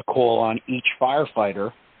 I'm going to call on each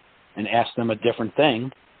firefighter and ask them a different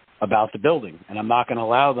thing about the building. And I'm not going to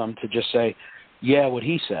allow them to just say, yeah, what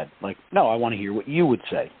he said. Like, no, I want to hear what you would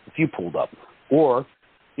say if you pulled up. Or,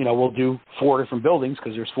 you know, we'll do 4 different buildings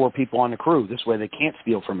because there's 4 people on the crew. This way they can't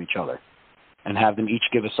steal from each other, and have them each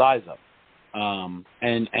give a size up. And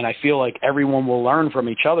I feel like everyone will learn from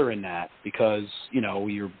each other in that, because, you know,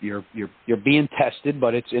 you're being tested,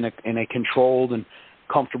 but it's in a controlled and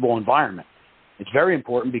comfortable environment. It's very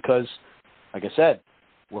important because, like I said,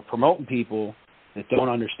 we're promoting people that don't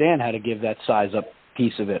understand how to give that size up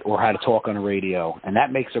piece of it or how to talk on a radio, and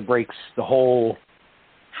that makes or breaks the whole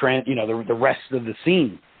the rest of the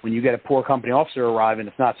scene. When you get a poor company officer arriving,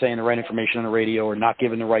 it's not saying the right information on the radio or not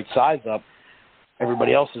giving the right size up,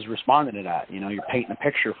 everybody else is responding to that. You know, you're painting a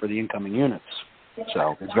picture for the incoming units.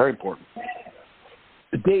 So it's very important.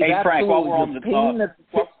 Dave, hey, Frank, while we're on the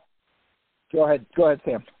Go ahead,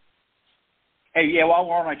 Sam. Hey, yeah, while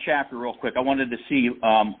we're on my chapter real quick, I wanted to see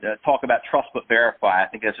talk about Trust But Verify. I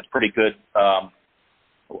think that's a pretty good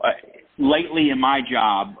lately in my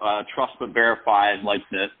job, Trust But Verify is like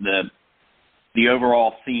the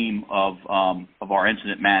overall theme of our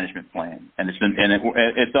incident management plan, and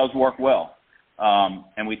it does work well.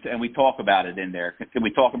 And we talk about it in there. Can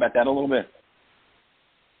we talk about that a little bit?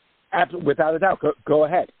 Absolutely, without a doubt. Go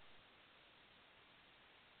ahead.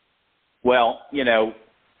 Well, you know,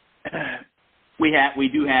 we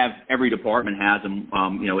do have, every department has them.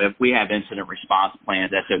 You know, if we have incident response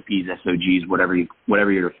plans, SOPs, SOGs,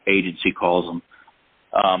 whatever your agency calls them,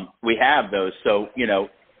 we have those. So, you know,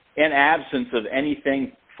 in absence of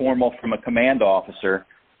anything formal from a command officer,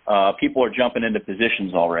 people are jumping into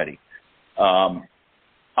positions already.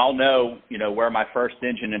 I'll know, you know, where my first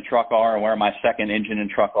engine and truck are and where my second engine and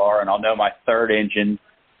truck are, and I'll know my third engine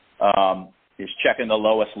is checking the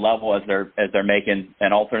lowest level as they're making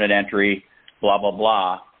an alternate entry, blah, blah,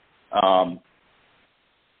 blah.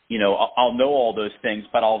 You know, I'll know all those things,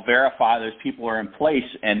 but I'll verify those people are in place,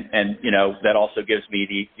 and you know, that also gives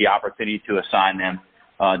me the opportunity to assign them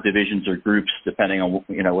divisions or groups depending on,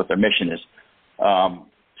 you know, what their mission is.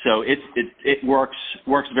 So it works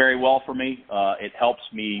very well for me. It helps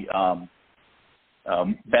me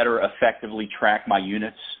better effectively track my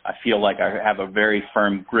units. I feel like I have a very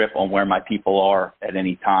firm grip on where my people are at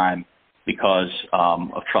any time because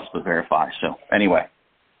of Trust But Verify. So anyway.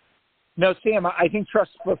 No, Sam, I think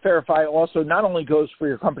Trust But Verify also not only goes for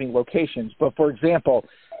your company locations, but for example,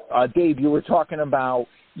 Dave, you were talking about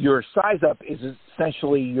your size up is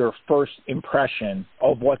essentially your first impression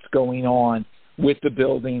of what's going on with the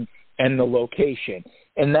building and the location.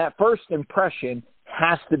 And that first impression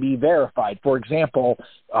has to be verified. For example,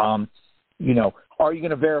 you know, are you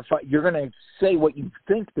going to verify? You're going to say what you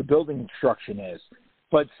think the building instruction is.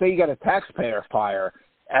 But say you got a taxpayer fire.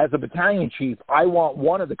 As a battalion chief, I want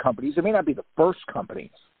one of the companies, it may not be the first company,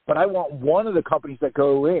 but I want one of the companies that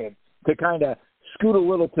go in to kind of scoot a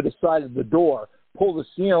little to the side of the door, pull the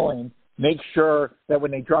ceiling, make sure that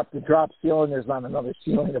when they drop the drop ceiling, there's not another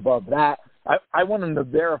ceiling above that. I want them to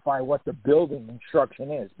verify what the building instruction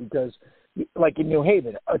is, because like in New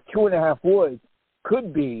Haven, a 2.5 wood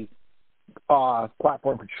could be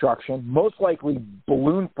platform construction, most likely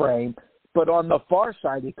balloon frame, but on the far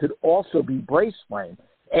side, it could also be brace frame.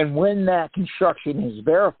 And when that construction is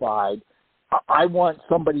verified, I want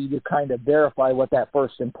somebody to kind of verify what that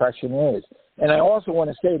first impression is. And I also want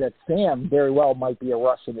to say that Sam very well might be a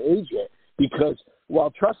Russian agent, because while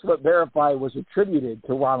Trust But Verify was attributed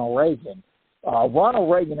to Ronald Reagan, Ronald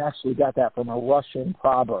Reagan actually got that from a Russian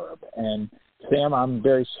proverb. And Sam, I'm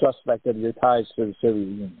very suspect of your ties to the Soviet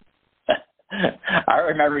Union. I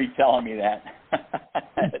remember you telling me that.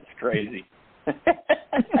 That's crazy.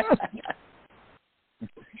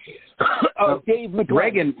 Dave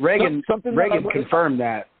McGregor. Reagan confirmed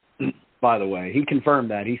that. by the way. He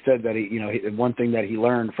confirmed that. He said that one thing that he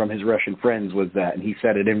learned from his Russian friends was that, and he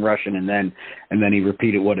said it in Russian, and then he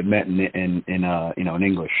repeated what it meant in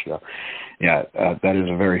English. So, yeah, that is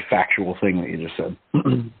a very factual thing that you just said.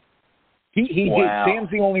 He Wow. did. Sam's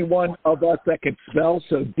the only one of us that could spell,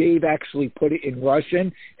 so Dave actually put it in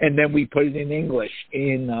Russian, and then we put it in English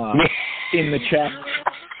in the chat.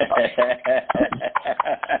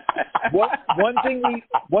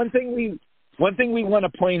 One thing we want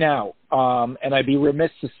to point out, and I'd be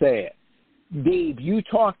remiss to say it, Dave, you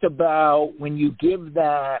talked about when you give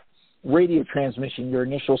that radio transmission, your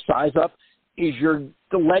initial size up, is you're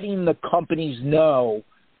letting the companies know,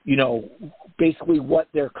 basically what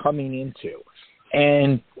they're coming into.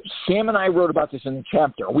 And Sam and I wrote about this in the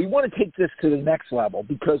chapter. We want to take this to the next level,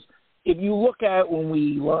 because if you look at when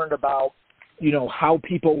we learned about, how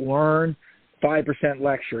people learn, 5%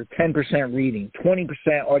 lecture, 10% reading, 20%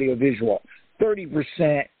 audiovisual,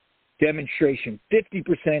 30% demonstration,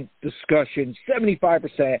 50% discussion,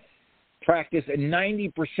 75% practice, and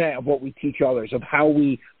 90% of what we teach others of how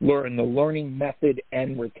we learn, the learning method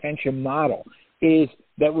and retention model, is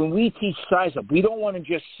that when we teach size up, we don't want to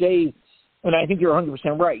just say, and I think you're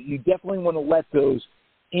 100% right, you definitely want to let those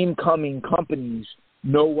incoming companies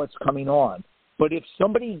know what's coming on. But if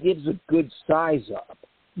somebody gives a good size up,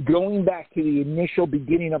 going back to the initial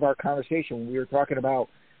beginning of our conversation when we were talking about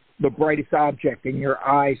the brightest object and your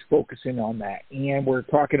eyes focusing on that, and we're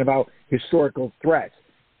talking about historical threats,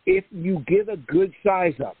 if you give a good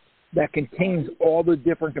size up that contains all the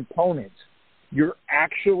different components, you're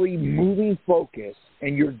actually moving focus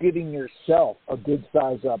and you're giving yourself a good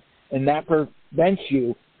size up, and that prevents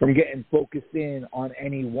you from getting focused in on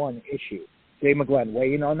any one issue. Dave McGlenn,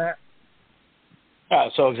 weigh in on that?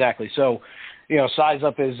 So exactly. So, size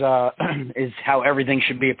up is how everything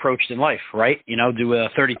should be approached in life, right? Do a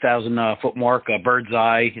 30,000 foot mark, a bird's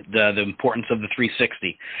eye, the importance of the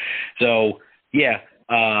 360. So, yeah,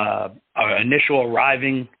 initial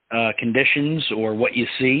arriving conditions or what you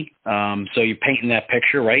see. So you're painting that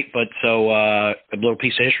picture, right? But so a little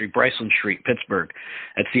piece of history, Bryceland Street, Pittsburgh.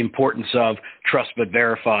 That's the importance of trust but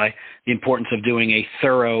verify, the importance of doing a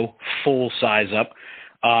thorough, full size up.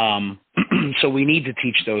 So we need to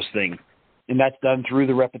teach those things. And that's done through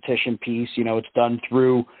the repetition piece. It's done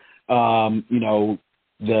through, the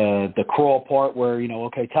crawl part where,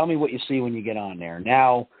 okay, tell me what you see when you get on there.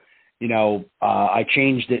 Now, I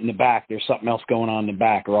changed it in the back. There's something else going on in the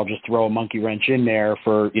back, or I'll just throw a monkey wrench in there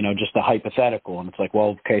for, just a hypothetical. And it's like,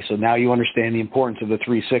 well, okay, so now you understand the importance of the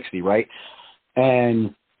 360, right?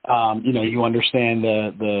 And, you understand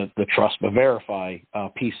the trust but verify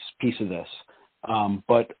piece of this.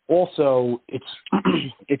 But also it's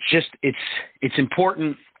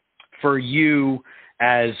important for you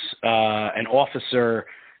as an officer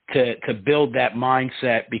to build that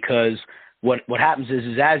mindset, because what happens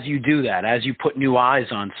is as you do that, as you put new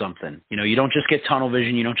eyes on something, you don't just get tunnel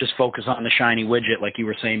vision. You don't just focus on the shiny widget like you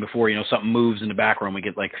were saying before. Something moves in the background, we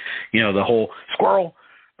get like, the whole squirrel.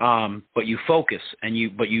 But you focus and you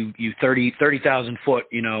 30,000 foot,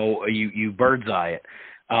 you bird's eye it.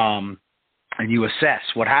 And you assess.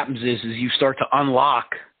 What happens is you start to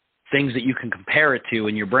unlock things that you can compare it to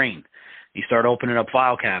in your brain. You start opening up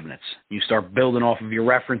file cabinets. You start building off of your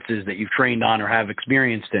references that you've trained on or have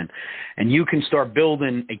experienced in. And you can start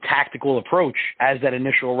building a tactical approach as that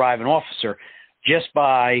initial arriving officer just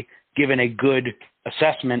by giving a good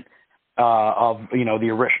assessment of,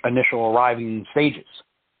 the initial arriving stages.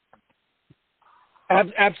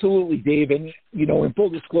 Absolutely, Dave. And, in full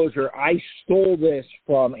disclosure, I stole this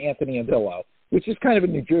from Anthony Avillo, which is kind of a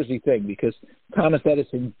New Jersey thing, because Thomas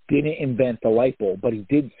Edison didn't invent the light bulb, but he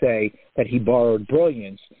did say that he borrowed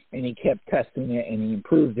brilliance and he kept testing it and he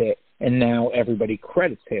improved it, and now everybody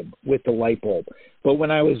credits him with the light bulb. But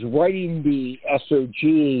when I was writing the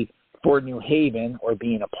SOG for New Haven, or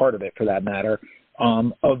being a part of it for that matter,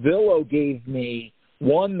 Avillo gave me,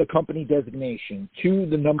 1, the company designation, 2,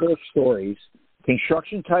 the number of stories,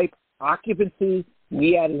 construction type, occupancy,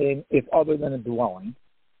 we added in if other than a dwelling,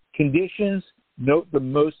 conditions, note the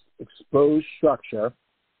most exposed structure,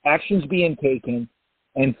 actions being taken,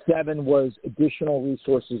 and 7 was additional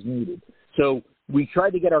resources needed. So we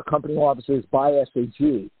tried to get our company officers by SAG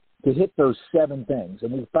to hit those 7 things,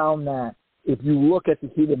 and we found that if you look at the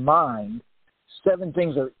human mind, 7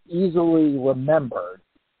 things are easily remembered,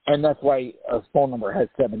 and that's why a phone number has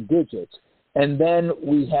 7 digits. And then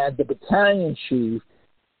we had the battalion chief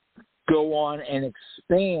go on and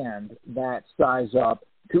expand that size up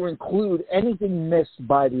to include anything missed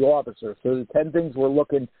by the officer. So the 10 things we're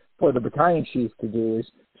looking for the battalion chief to do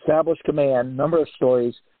is establish command, number of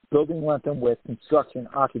stories, building length and width, construction,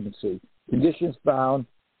 occupancy, conditions found,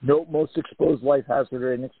 note most exposed life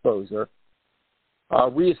hazard and exposure,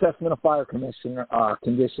 reassessment of fire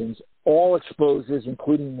conditions, all exposures,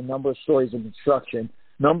 including the number of stories of construction,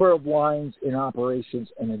 number of lines in operations,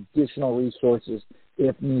 and additional resources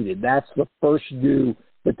if needed. That's the first due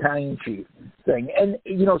battalion chief thing. And,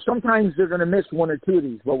 sometimes they're going to miss one or two of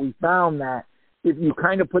these, but we found that if you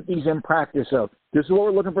kind of put these in practice of, this is what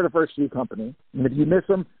we're looking for the first due company, and if you miss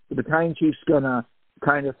them, the battalion chief's going to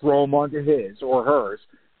kind of throw them onto his or hers,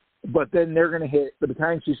 but then the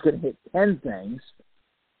battalion chief's going to hit 10 things,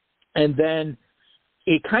 and then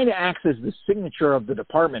it kind of acts as the signature of the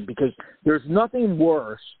department, because there's nothing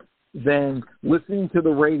worse than listening to the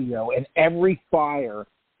radio and every fire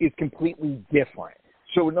is completely different.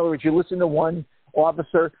 So in other words, you listen to one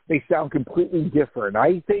officer, they sound completely different.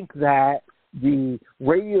 I think that the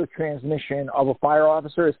radio transmission of a fire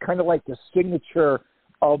officer is kind of like the signature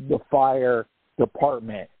of the fire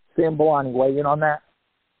department. Sam Bellani, weigh in on that?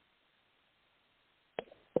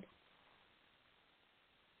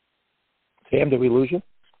 Sam, did we lose you?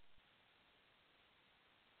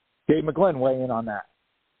 Dave McGlynn, weigh in on that.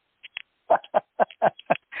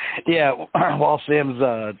 Yeah, well, Sam's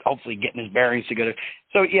hopefully getting his bearings together.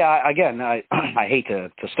 So, yeah, again, I hate to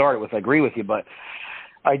start it with, I agree with you, but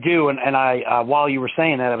I do, and I while you were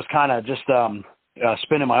saying that, I was kind of just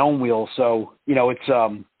spinning my own wheels. So,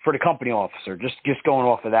 it's for the company officer, just going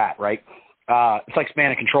off of that, right? It's like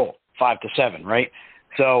span of control, 5 to 7, right?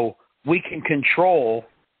 So we can control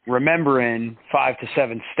remembering 5 to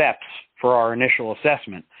 7 steps for our initial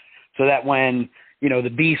assessment, so that when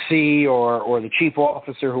the BC or the chief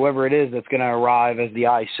officer, whoever it is that's going to arrive as the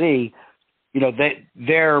IC,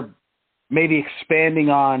 they're maybe expanding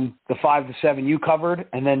on the 5 to 7 you covered,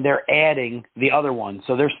 and then they're adding the other one.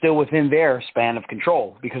 So they're still within their span of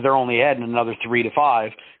control because they're only adding another 3 to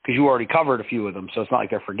 5 because you already covered a few of them. So it's not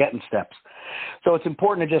like they're forgetting steps. So it's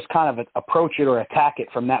important to just kind of approach it or attack it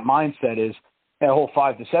from that mindset. Is that whole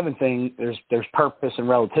 5 to 7 thing, there's purpose and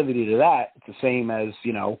relativity to that. It's the same as,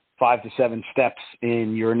 5 to 7 steps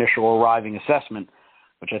in your initial arriving assessment,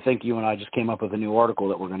 which I think you and I just came up with a new article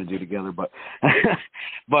that we're going to do together. But,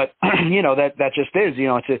 that just is,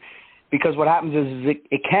 because what happens is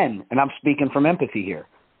it can, and I'm speaking from empathy here,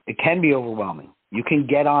 it can be overwhelming. You can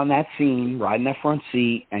get on that scene, ride in that front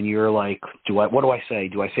seat, and you're like, what do I say?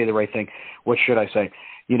 Do I say the right thing? What should I say?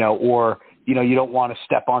 Or you don't want to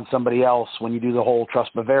step on somebody else when you do the whole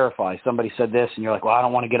trust but verify. Somebody said this, and you're like, well, I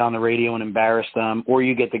don't want to get on the radio and embarrass them. Or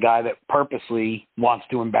you get the guy that purposely wants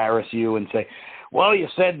to embarrass you and say, well, you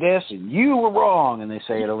said this and you were wrong, and they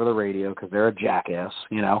say it over the radio because they're a jackass,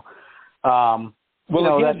 Well,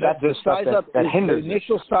 again, that's the size up, that hinders the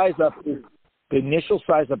initial size up. The initial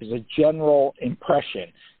size up is a general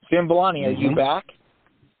impression. Sam Bellani, are you back?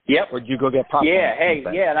 Yep. Or did you go get popcorn? Yeah. Hey.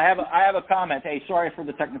 Yeah. And I have a comment. Hey, sorry for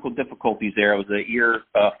the technical difficulties there. It was an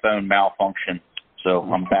earphone malfunction, so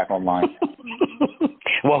I'm back online.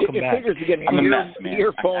 Welcome back. Figures to get an I'm a mess, man.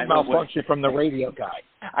 earphone malfunction from the radio guy.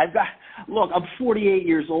 I'm 48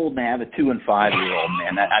 years old, man. I have a 2- and 5-year-old,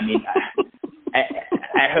 man.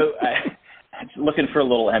 I hope I'm looking for a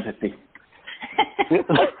little empathy.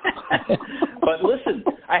 But listen,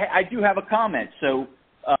 I do have a comment. So,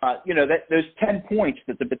 that those 10 points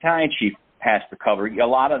that the battalion chief has to cover, a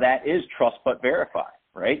lot of that is trust but verify,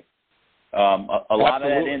 right? A lot of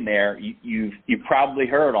that in there, you've probably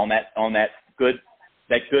heard on that good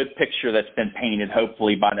picture that's been painted,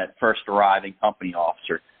 hopefully by that first arriving company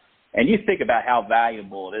officer. And you think about how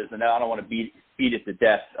valuable it is, and I don't want to beat it to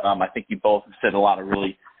death. I think you both have said a lot of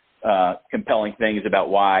really compelling things about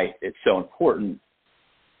why it's so important.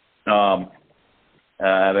 And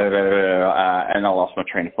I lost my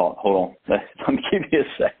train of thought. Hold on. Let me give you a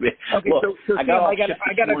second. Okay, Look, so I got a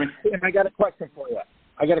question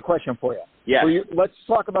for you. Yeah. Let's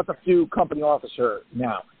talk about the new company officer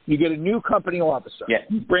now. You get a new company officer. Yeah.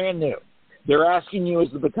 Brand new. They're asking you as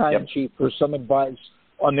the battalion chief for some advice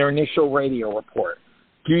on their initial radio report.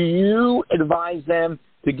 Do you advise them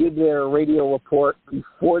to give their radio report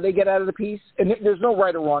before they get out of the piece? And there's no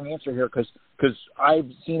right or wrong answer here because I've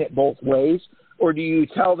seen it both ways. Or do you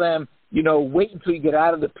tell them, wait until you get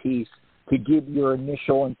out of the piece to give your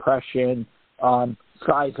initial impression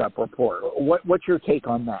size up report? What's your take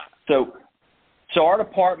on that? So our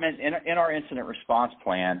department in our incident response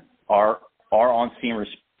plan, our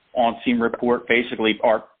on-scene report, basically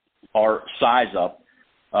our size up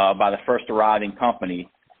by the first arriving company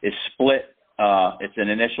is split. It's an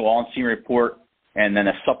initial on-scene report and then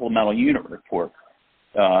a supplemental unit report.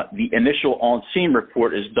 The initial on-scene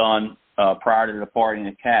report is done prior to departing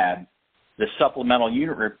the cab. The supplemental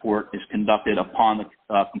unit report is conducted upon the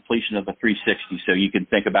completion of the 360. So you can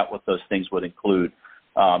think about what those things would include.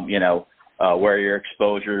 Where are your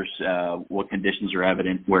exposures, what conditions are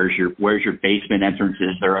evident, where's your basement entrance,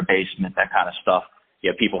 is there a basement, that kind of stuff. You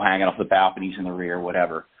have people hanging off the balconies in the rear,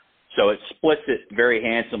 whatever. So it splits it very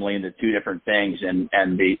handsomely into two different things, and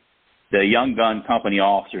the young gun company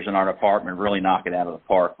officers in our department really knock it out of the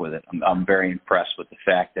park with it. I'm very impressed with the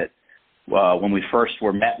fact that when we first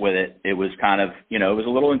were met with it, it was kind of, it was a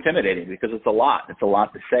little intimidating because it's a lot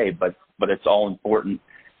to say, but it's all important,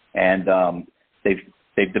 and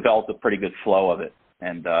they've developed a pretty good flow of it,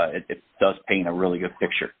 and it does paint a really good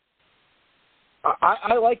picture.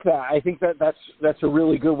 I like that. I think that's a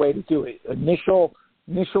really good way to do it. Initial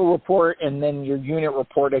report and then your unit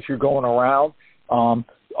report as you're going around.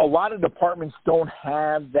 A lot of departments don't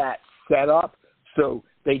have that set up, so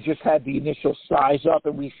they just had the initial size up,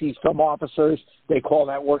 and we see some officers, they call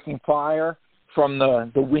that working fire from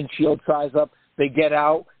the windshield size up. They get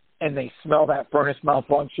out and they smell that furnace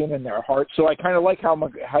malfunction in their heart. So I kind of like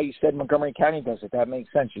how you said Montgomery County does it. That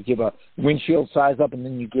makes sense. You give a windshield size up, and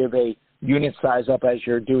then you give a unit size up as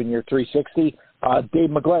you're doing your 360. Dave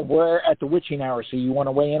McGlenn, we're at the witching hour, so you want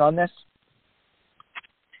to weigh in on this?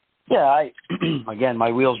 Yeah, again,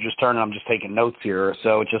 my wheels just turning. I'm just taking notes here.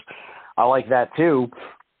 So I like that too,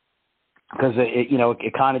 because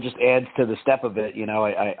it kind of just adds to the step of it.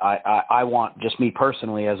 I want, just me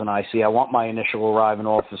personally as an IC, I want my initial arriving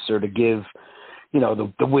officer to give,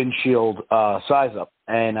 the windshield size up,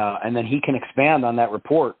 and then he can expand on that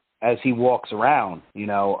report as he walks around. It's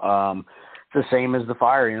the same as the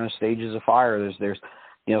fire. Stages of fire. There's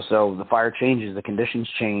so the fire changes, the conditions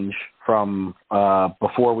change from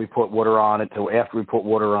before we put water on it to after we put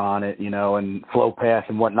water on it, and flow path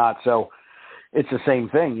and whatnot. So it's the same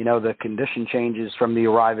thing, the condition changes from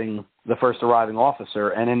the first arriving officer.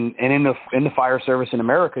 And in the fire service in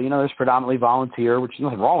America, there's predominantly volunteer, which is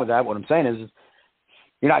nothing wrong with that. What I'm saying is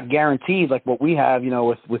you're not guaranteed like what we have,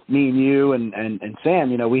 with me and you and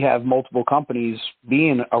Sam, we have multiple companies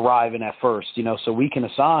arriving at first, so we can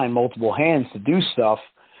assign multiple hands to do stuff.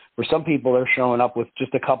 Where some people are showing up with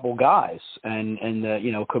just a couple guys, and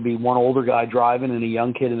could be one older guy driving and a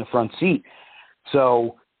young kid in the front seat.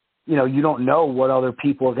 So, you don't know what other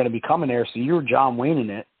people are going to be coming there. So you're John Wayne in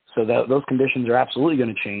it. So those conditions are absolutely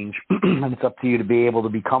going to change, and it's up to you to be able to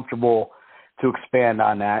be comfortable to expand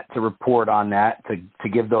on that, to report on that, to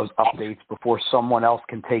give those updates before someone else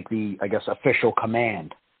can take the, official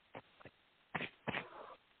command.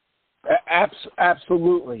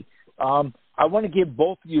 Absolutely. I want to give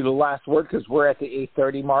both of you the last word because we're at the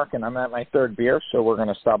 8:30 mark, and I'm at my third beer, so we're going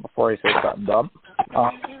to stop before I say something dumb.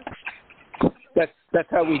 That's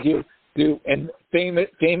how we do. And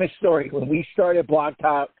famous story, when we started Blog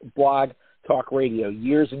Talk Radio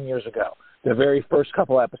years and years ago, the very first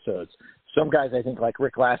couple episodes, some guys, I think, like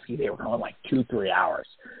Rick Lasky, they were going like 2-3 hours.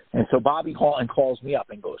 And so Bobby Halton calls me up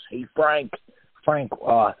and goes, "Hey, Frank,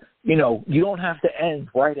 you don't have to end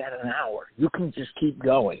right at an hour. You can just keep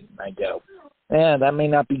going." And I go, that may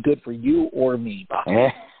not be good for you or me, Bobby.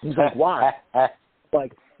 He's like, "Why?"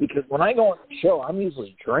 Like, because when I go on the show, I'm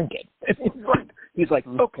usually drinking. He's like,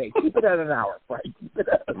 "Okay, keep it at an hour, Frank. Keep it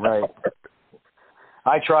at an hour."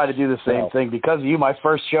 I try to do the same thing because of you. My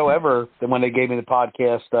first show ever, when they gave me the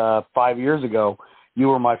podcast 5 years ago, you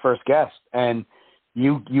were my first guest, and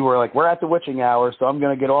you were like, "We're at the witching hour, so I'm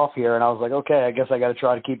going to get off here." And I was like, "Okay, I guess I got to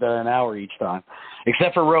try to keep it at an hour each time."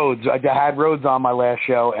 Except for Rhodes. I had Rhodes on my last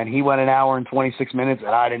show, and he went an hour and 26 minutes,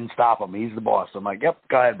 and I didn't stop him. He's the boss. I'm like, "Yep,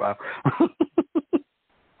 go ahead, bro."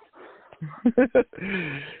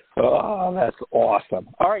 Oh, that's awesome.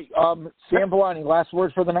 All right, Sam Villani, last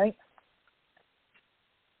word for the night?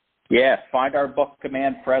 Yeah, find our book,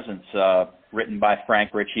 Command Presence, written by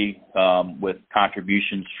Frank Ritchie, with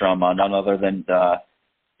contributions from none other than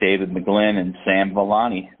David McGlenn and Sam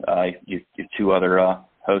Villani, your two other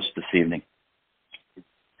hosts this evening.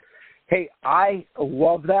 Hey, I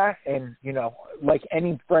love that, and, like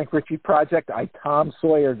any Frank Ritchie project, I Tom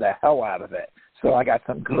Sawyer the hell out of it. So I got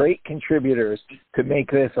some great contributors to make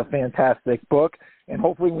this a fantastic book. And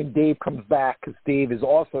hopefully when Dave comes back, because Dave is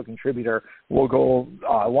also a contributor, we'll go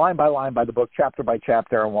line by line by the book, chapter by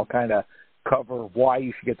chapter, and we'll kind of cover why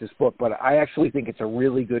you should get this book. But I actually think it's a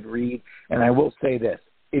really good read. And I will say this,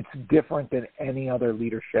 it's different than any other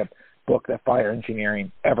leadership book that fire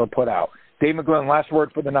engineering ever put out. Dave McGlenn, last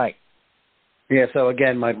word for the night. Yeah, so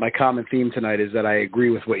again, my common theme tonight is that I agree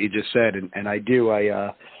with what you just said, and I do.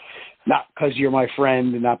 Not because you're my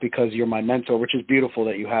friend and not because you're my mentor, which is beautiful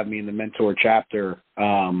that you have me in the mentor chapter.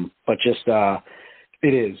 But just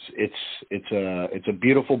it is. It's a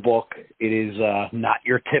beautiful book. It is not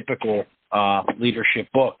your typical leadership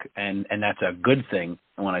book, and that's a good thing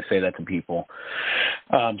when I say that to people.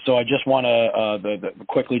 So I just want to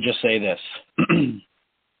quickly just say this.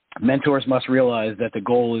 Mentors must realize that the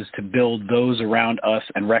goal is to build those around us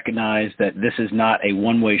and recognize that this is not a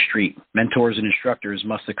one-way street. Mentors and instructors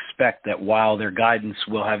must expect that while their guidance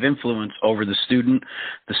will have influence over the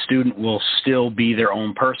student will still be their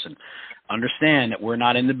own person. Understand that we're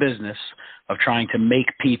not in the business of trying to make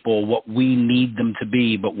people what we need them to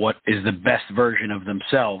be, but what is the best version of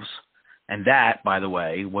themselves. And that, by the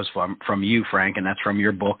way, was from you, Frank, and that's from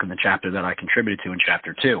your book and the chapter that I contributed to in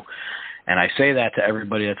Chapter 2. And I say that to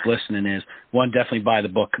everybody that's listening is, one, definitely buy the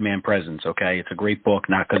book Command Presence, okay? It's a great book,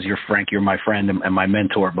 not because you're Frank, you're my friend and my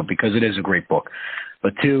mentor, but because it is a great book.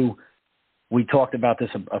 But two, we talked about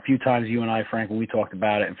this a few times, you and I, Frank, when we talked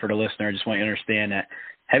about it. And for the listener, I just want you to understand that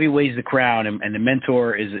heavy weighs the crown, and the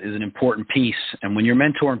mentor is an important piece. And when you're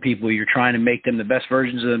mentoring people, you're trying to make them the best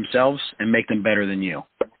versions of themselves and make them better than you.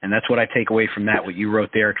 And that's what I take away from that, what you wrote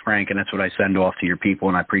there, Frank, and that's what I send off to your people,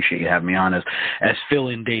 and I appreciate you having me on as Phil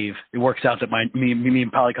and Dave. It works out that me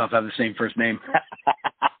and Polyconf have the same first name.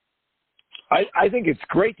 I think it's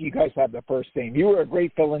great that you guys have the first name. You were a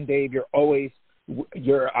great Phil and Dave.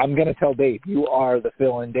 I'm going to tell Dave, you are the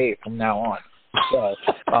Phil and Dave from now on. So,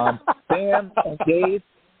 Sam and Dave,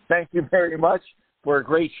 thank you very much for a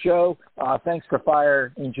great show. Thanks for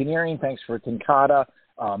Fire Engineering. Thanks for TNCATA.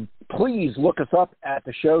 Please look us up at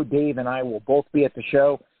the show. Dave and I will both be at the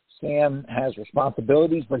show. Sam has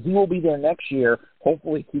responsibilities, but he will be there next year,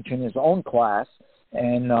 hopefully teaching his own class.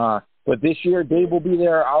 And but this year, Dave will be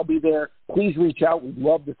there. I'll be there. Please reach out. We'd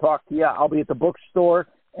love to talk to you. I'll be at the bookstore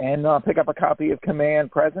and pick up a copy of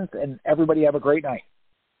Command Presence. And everybody have a great night.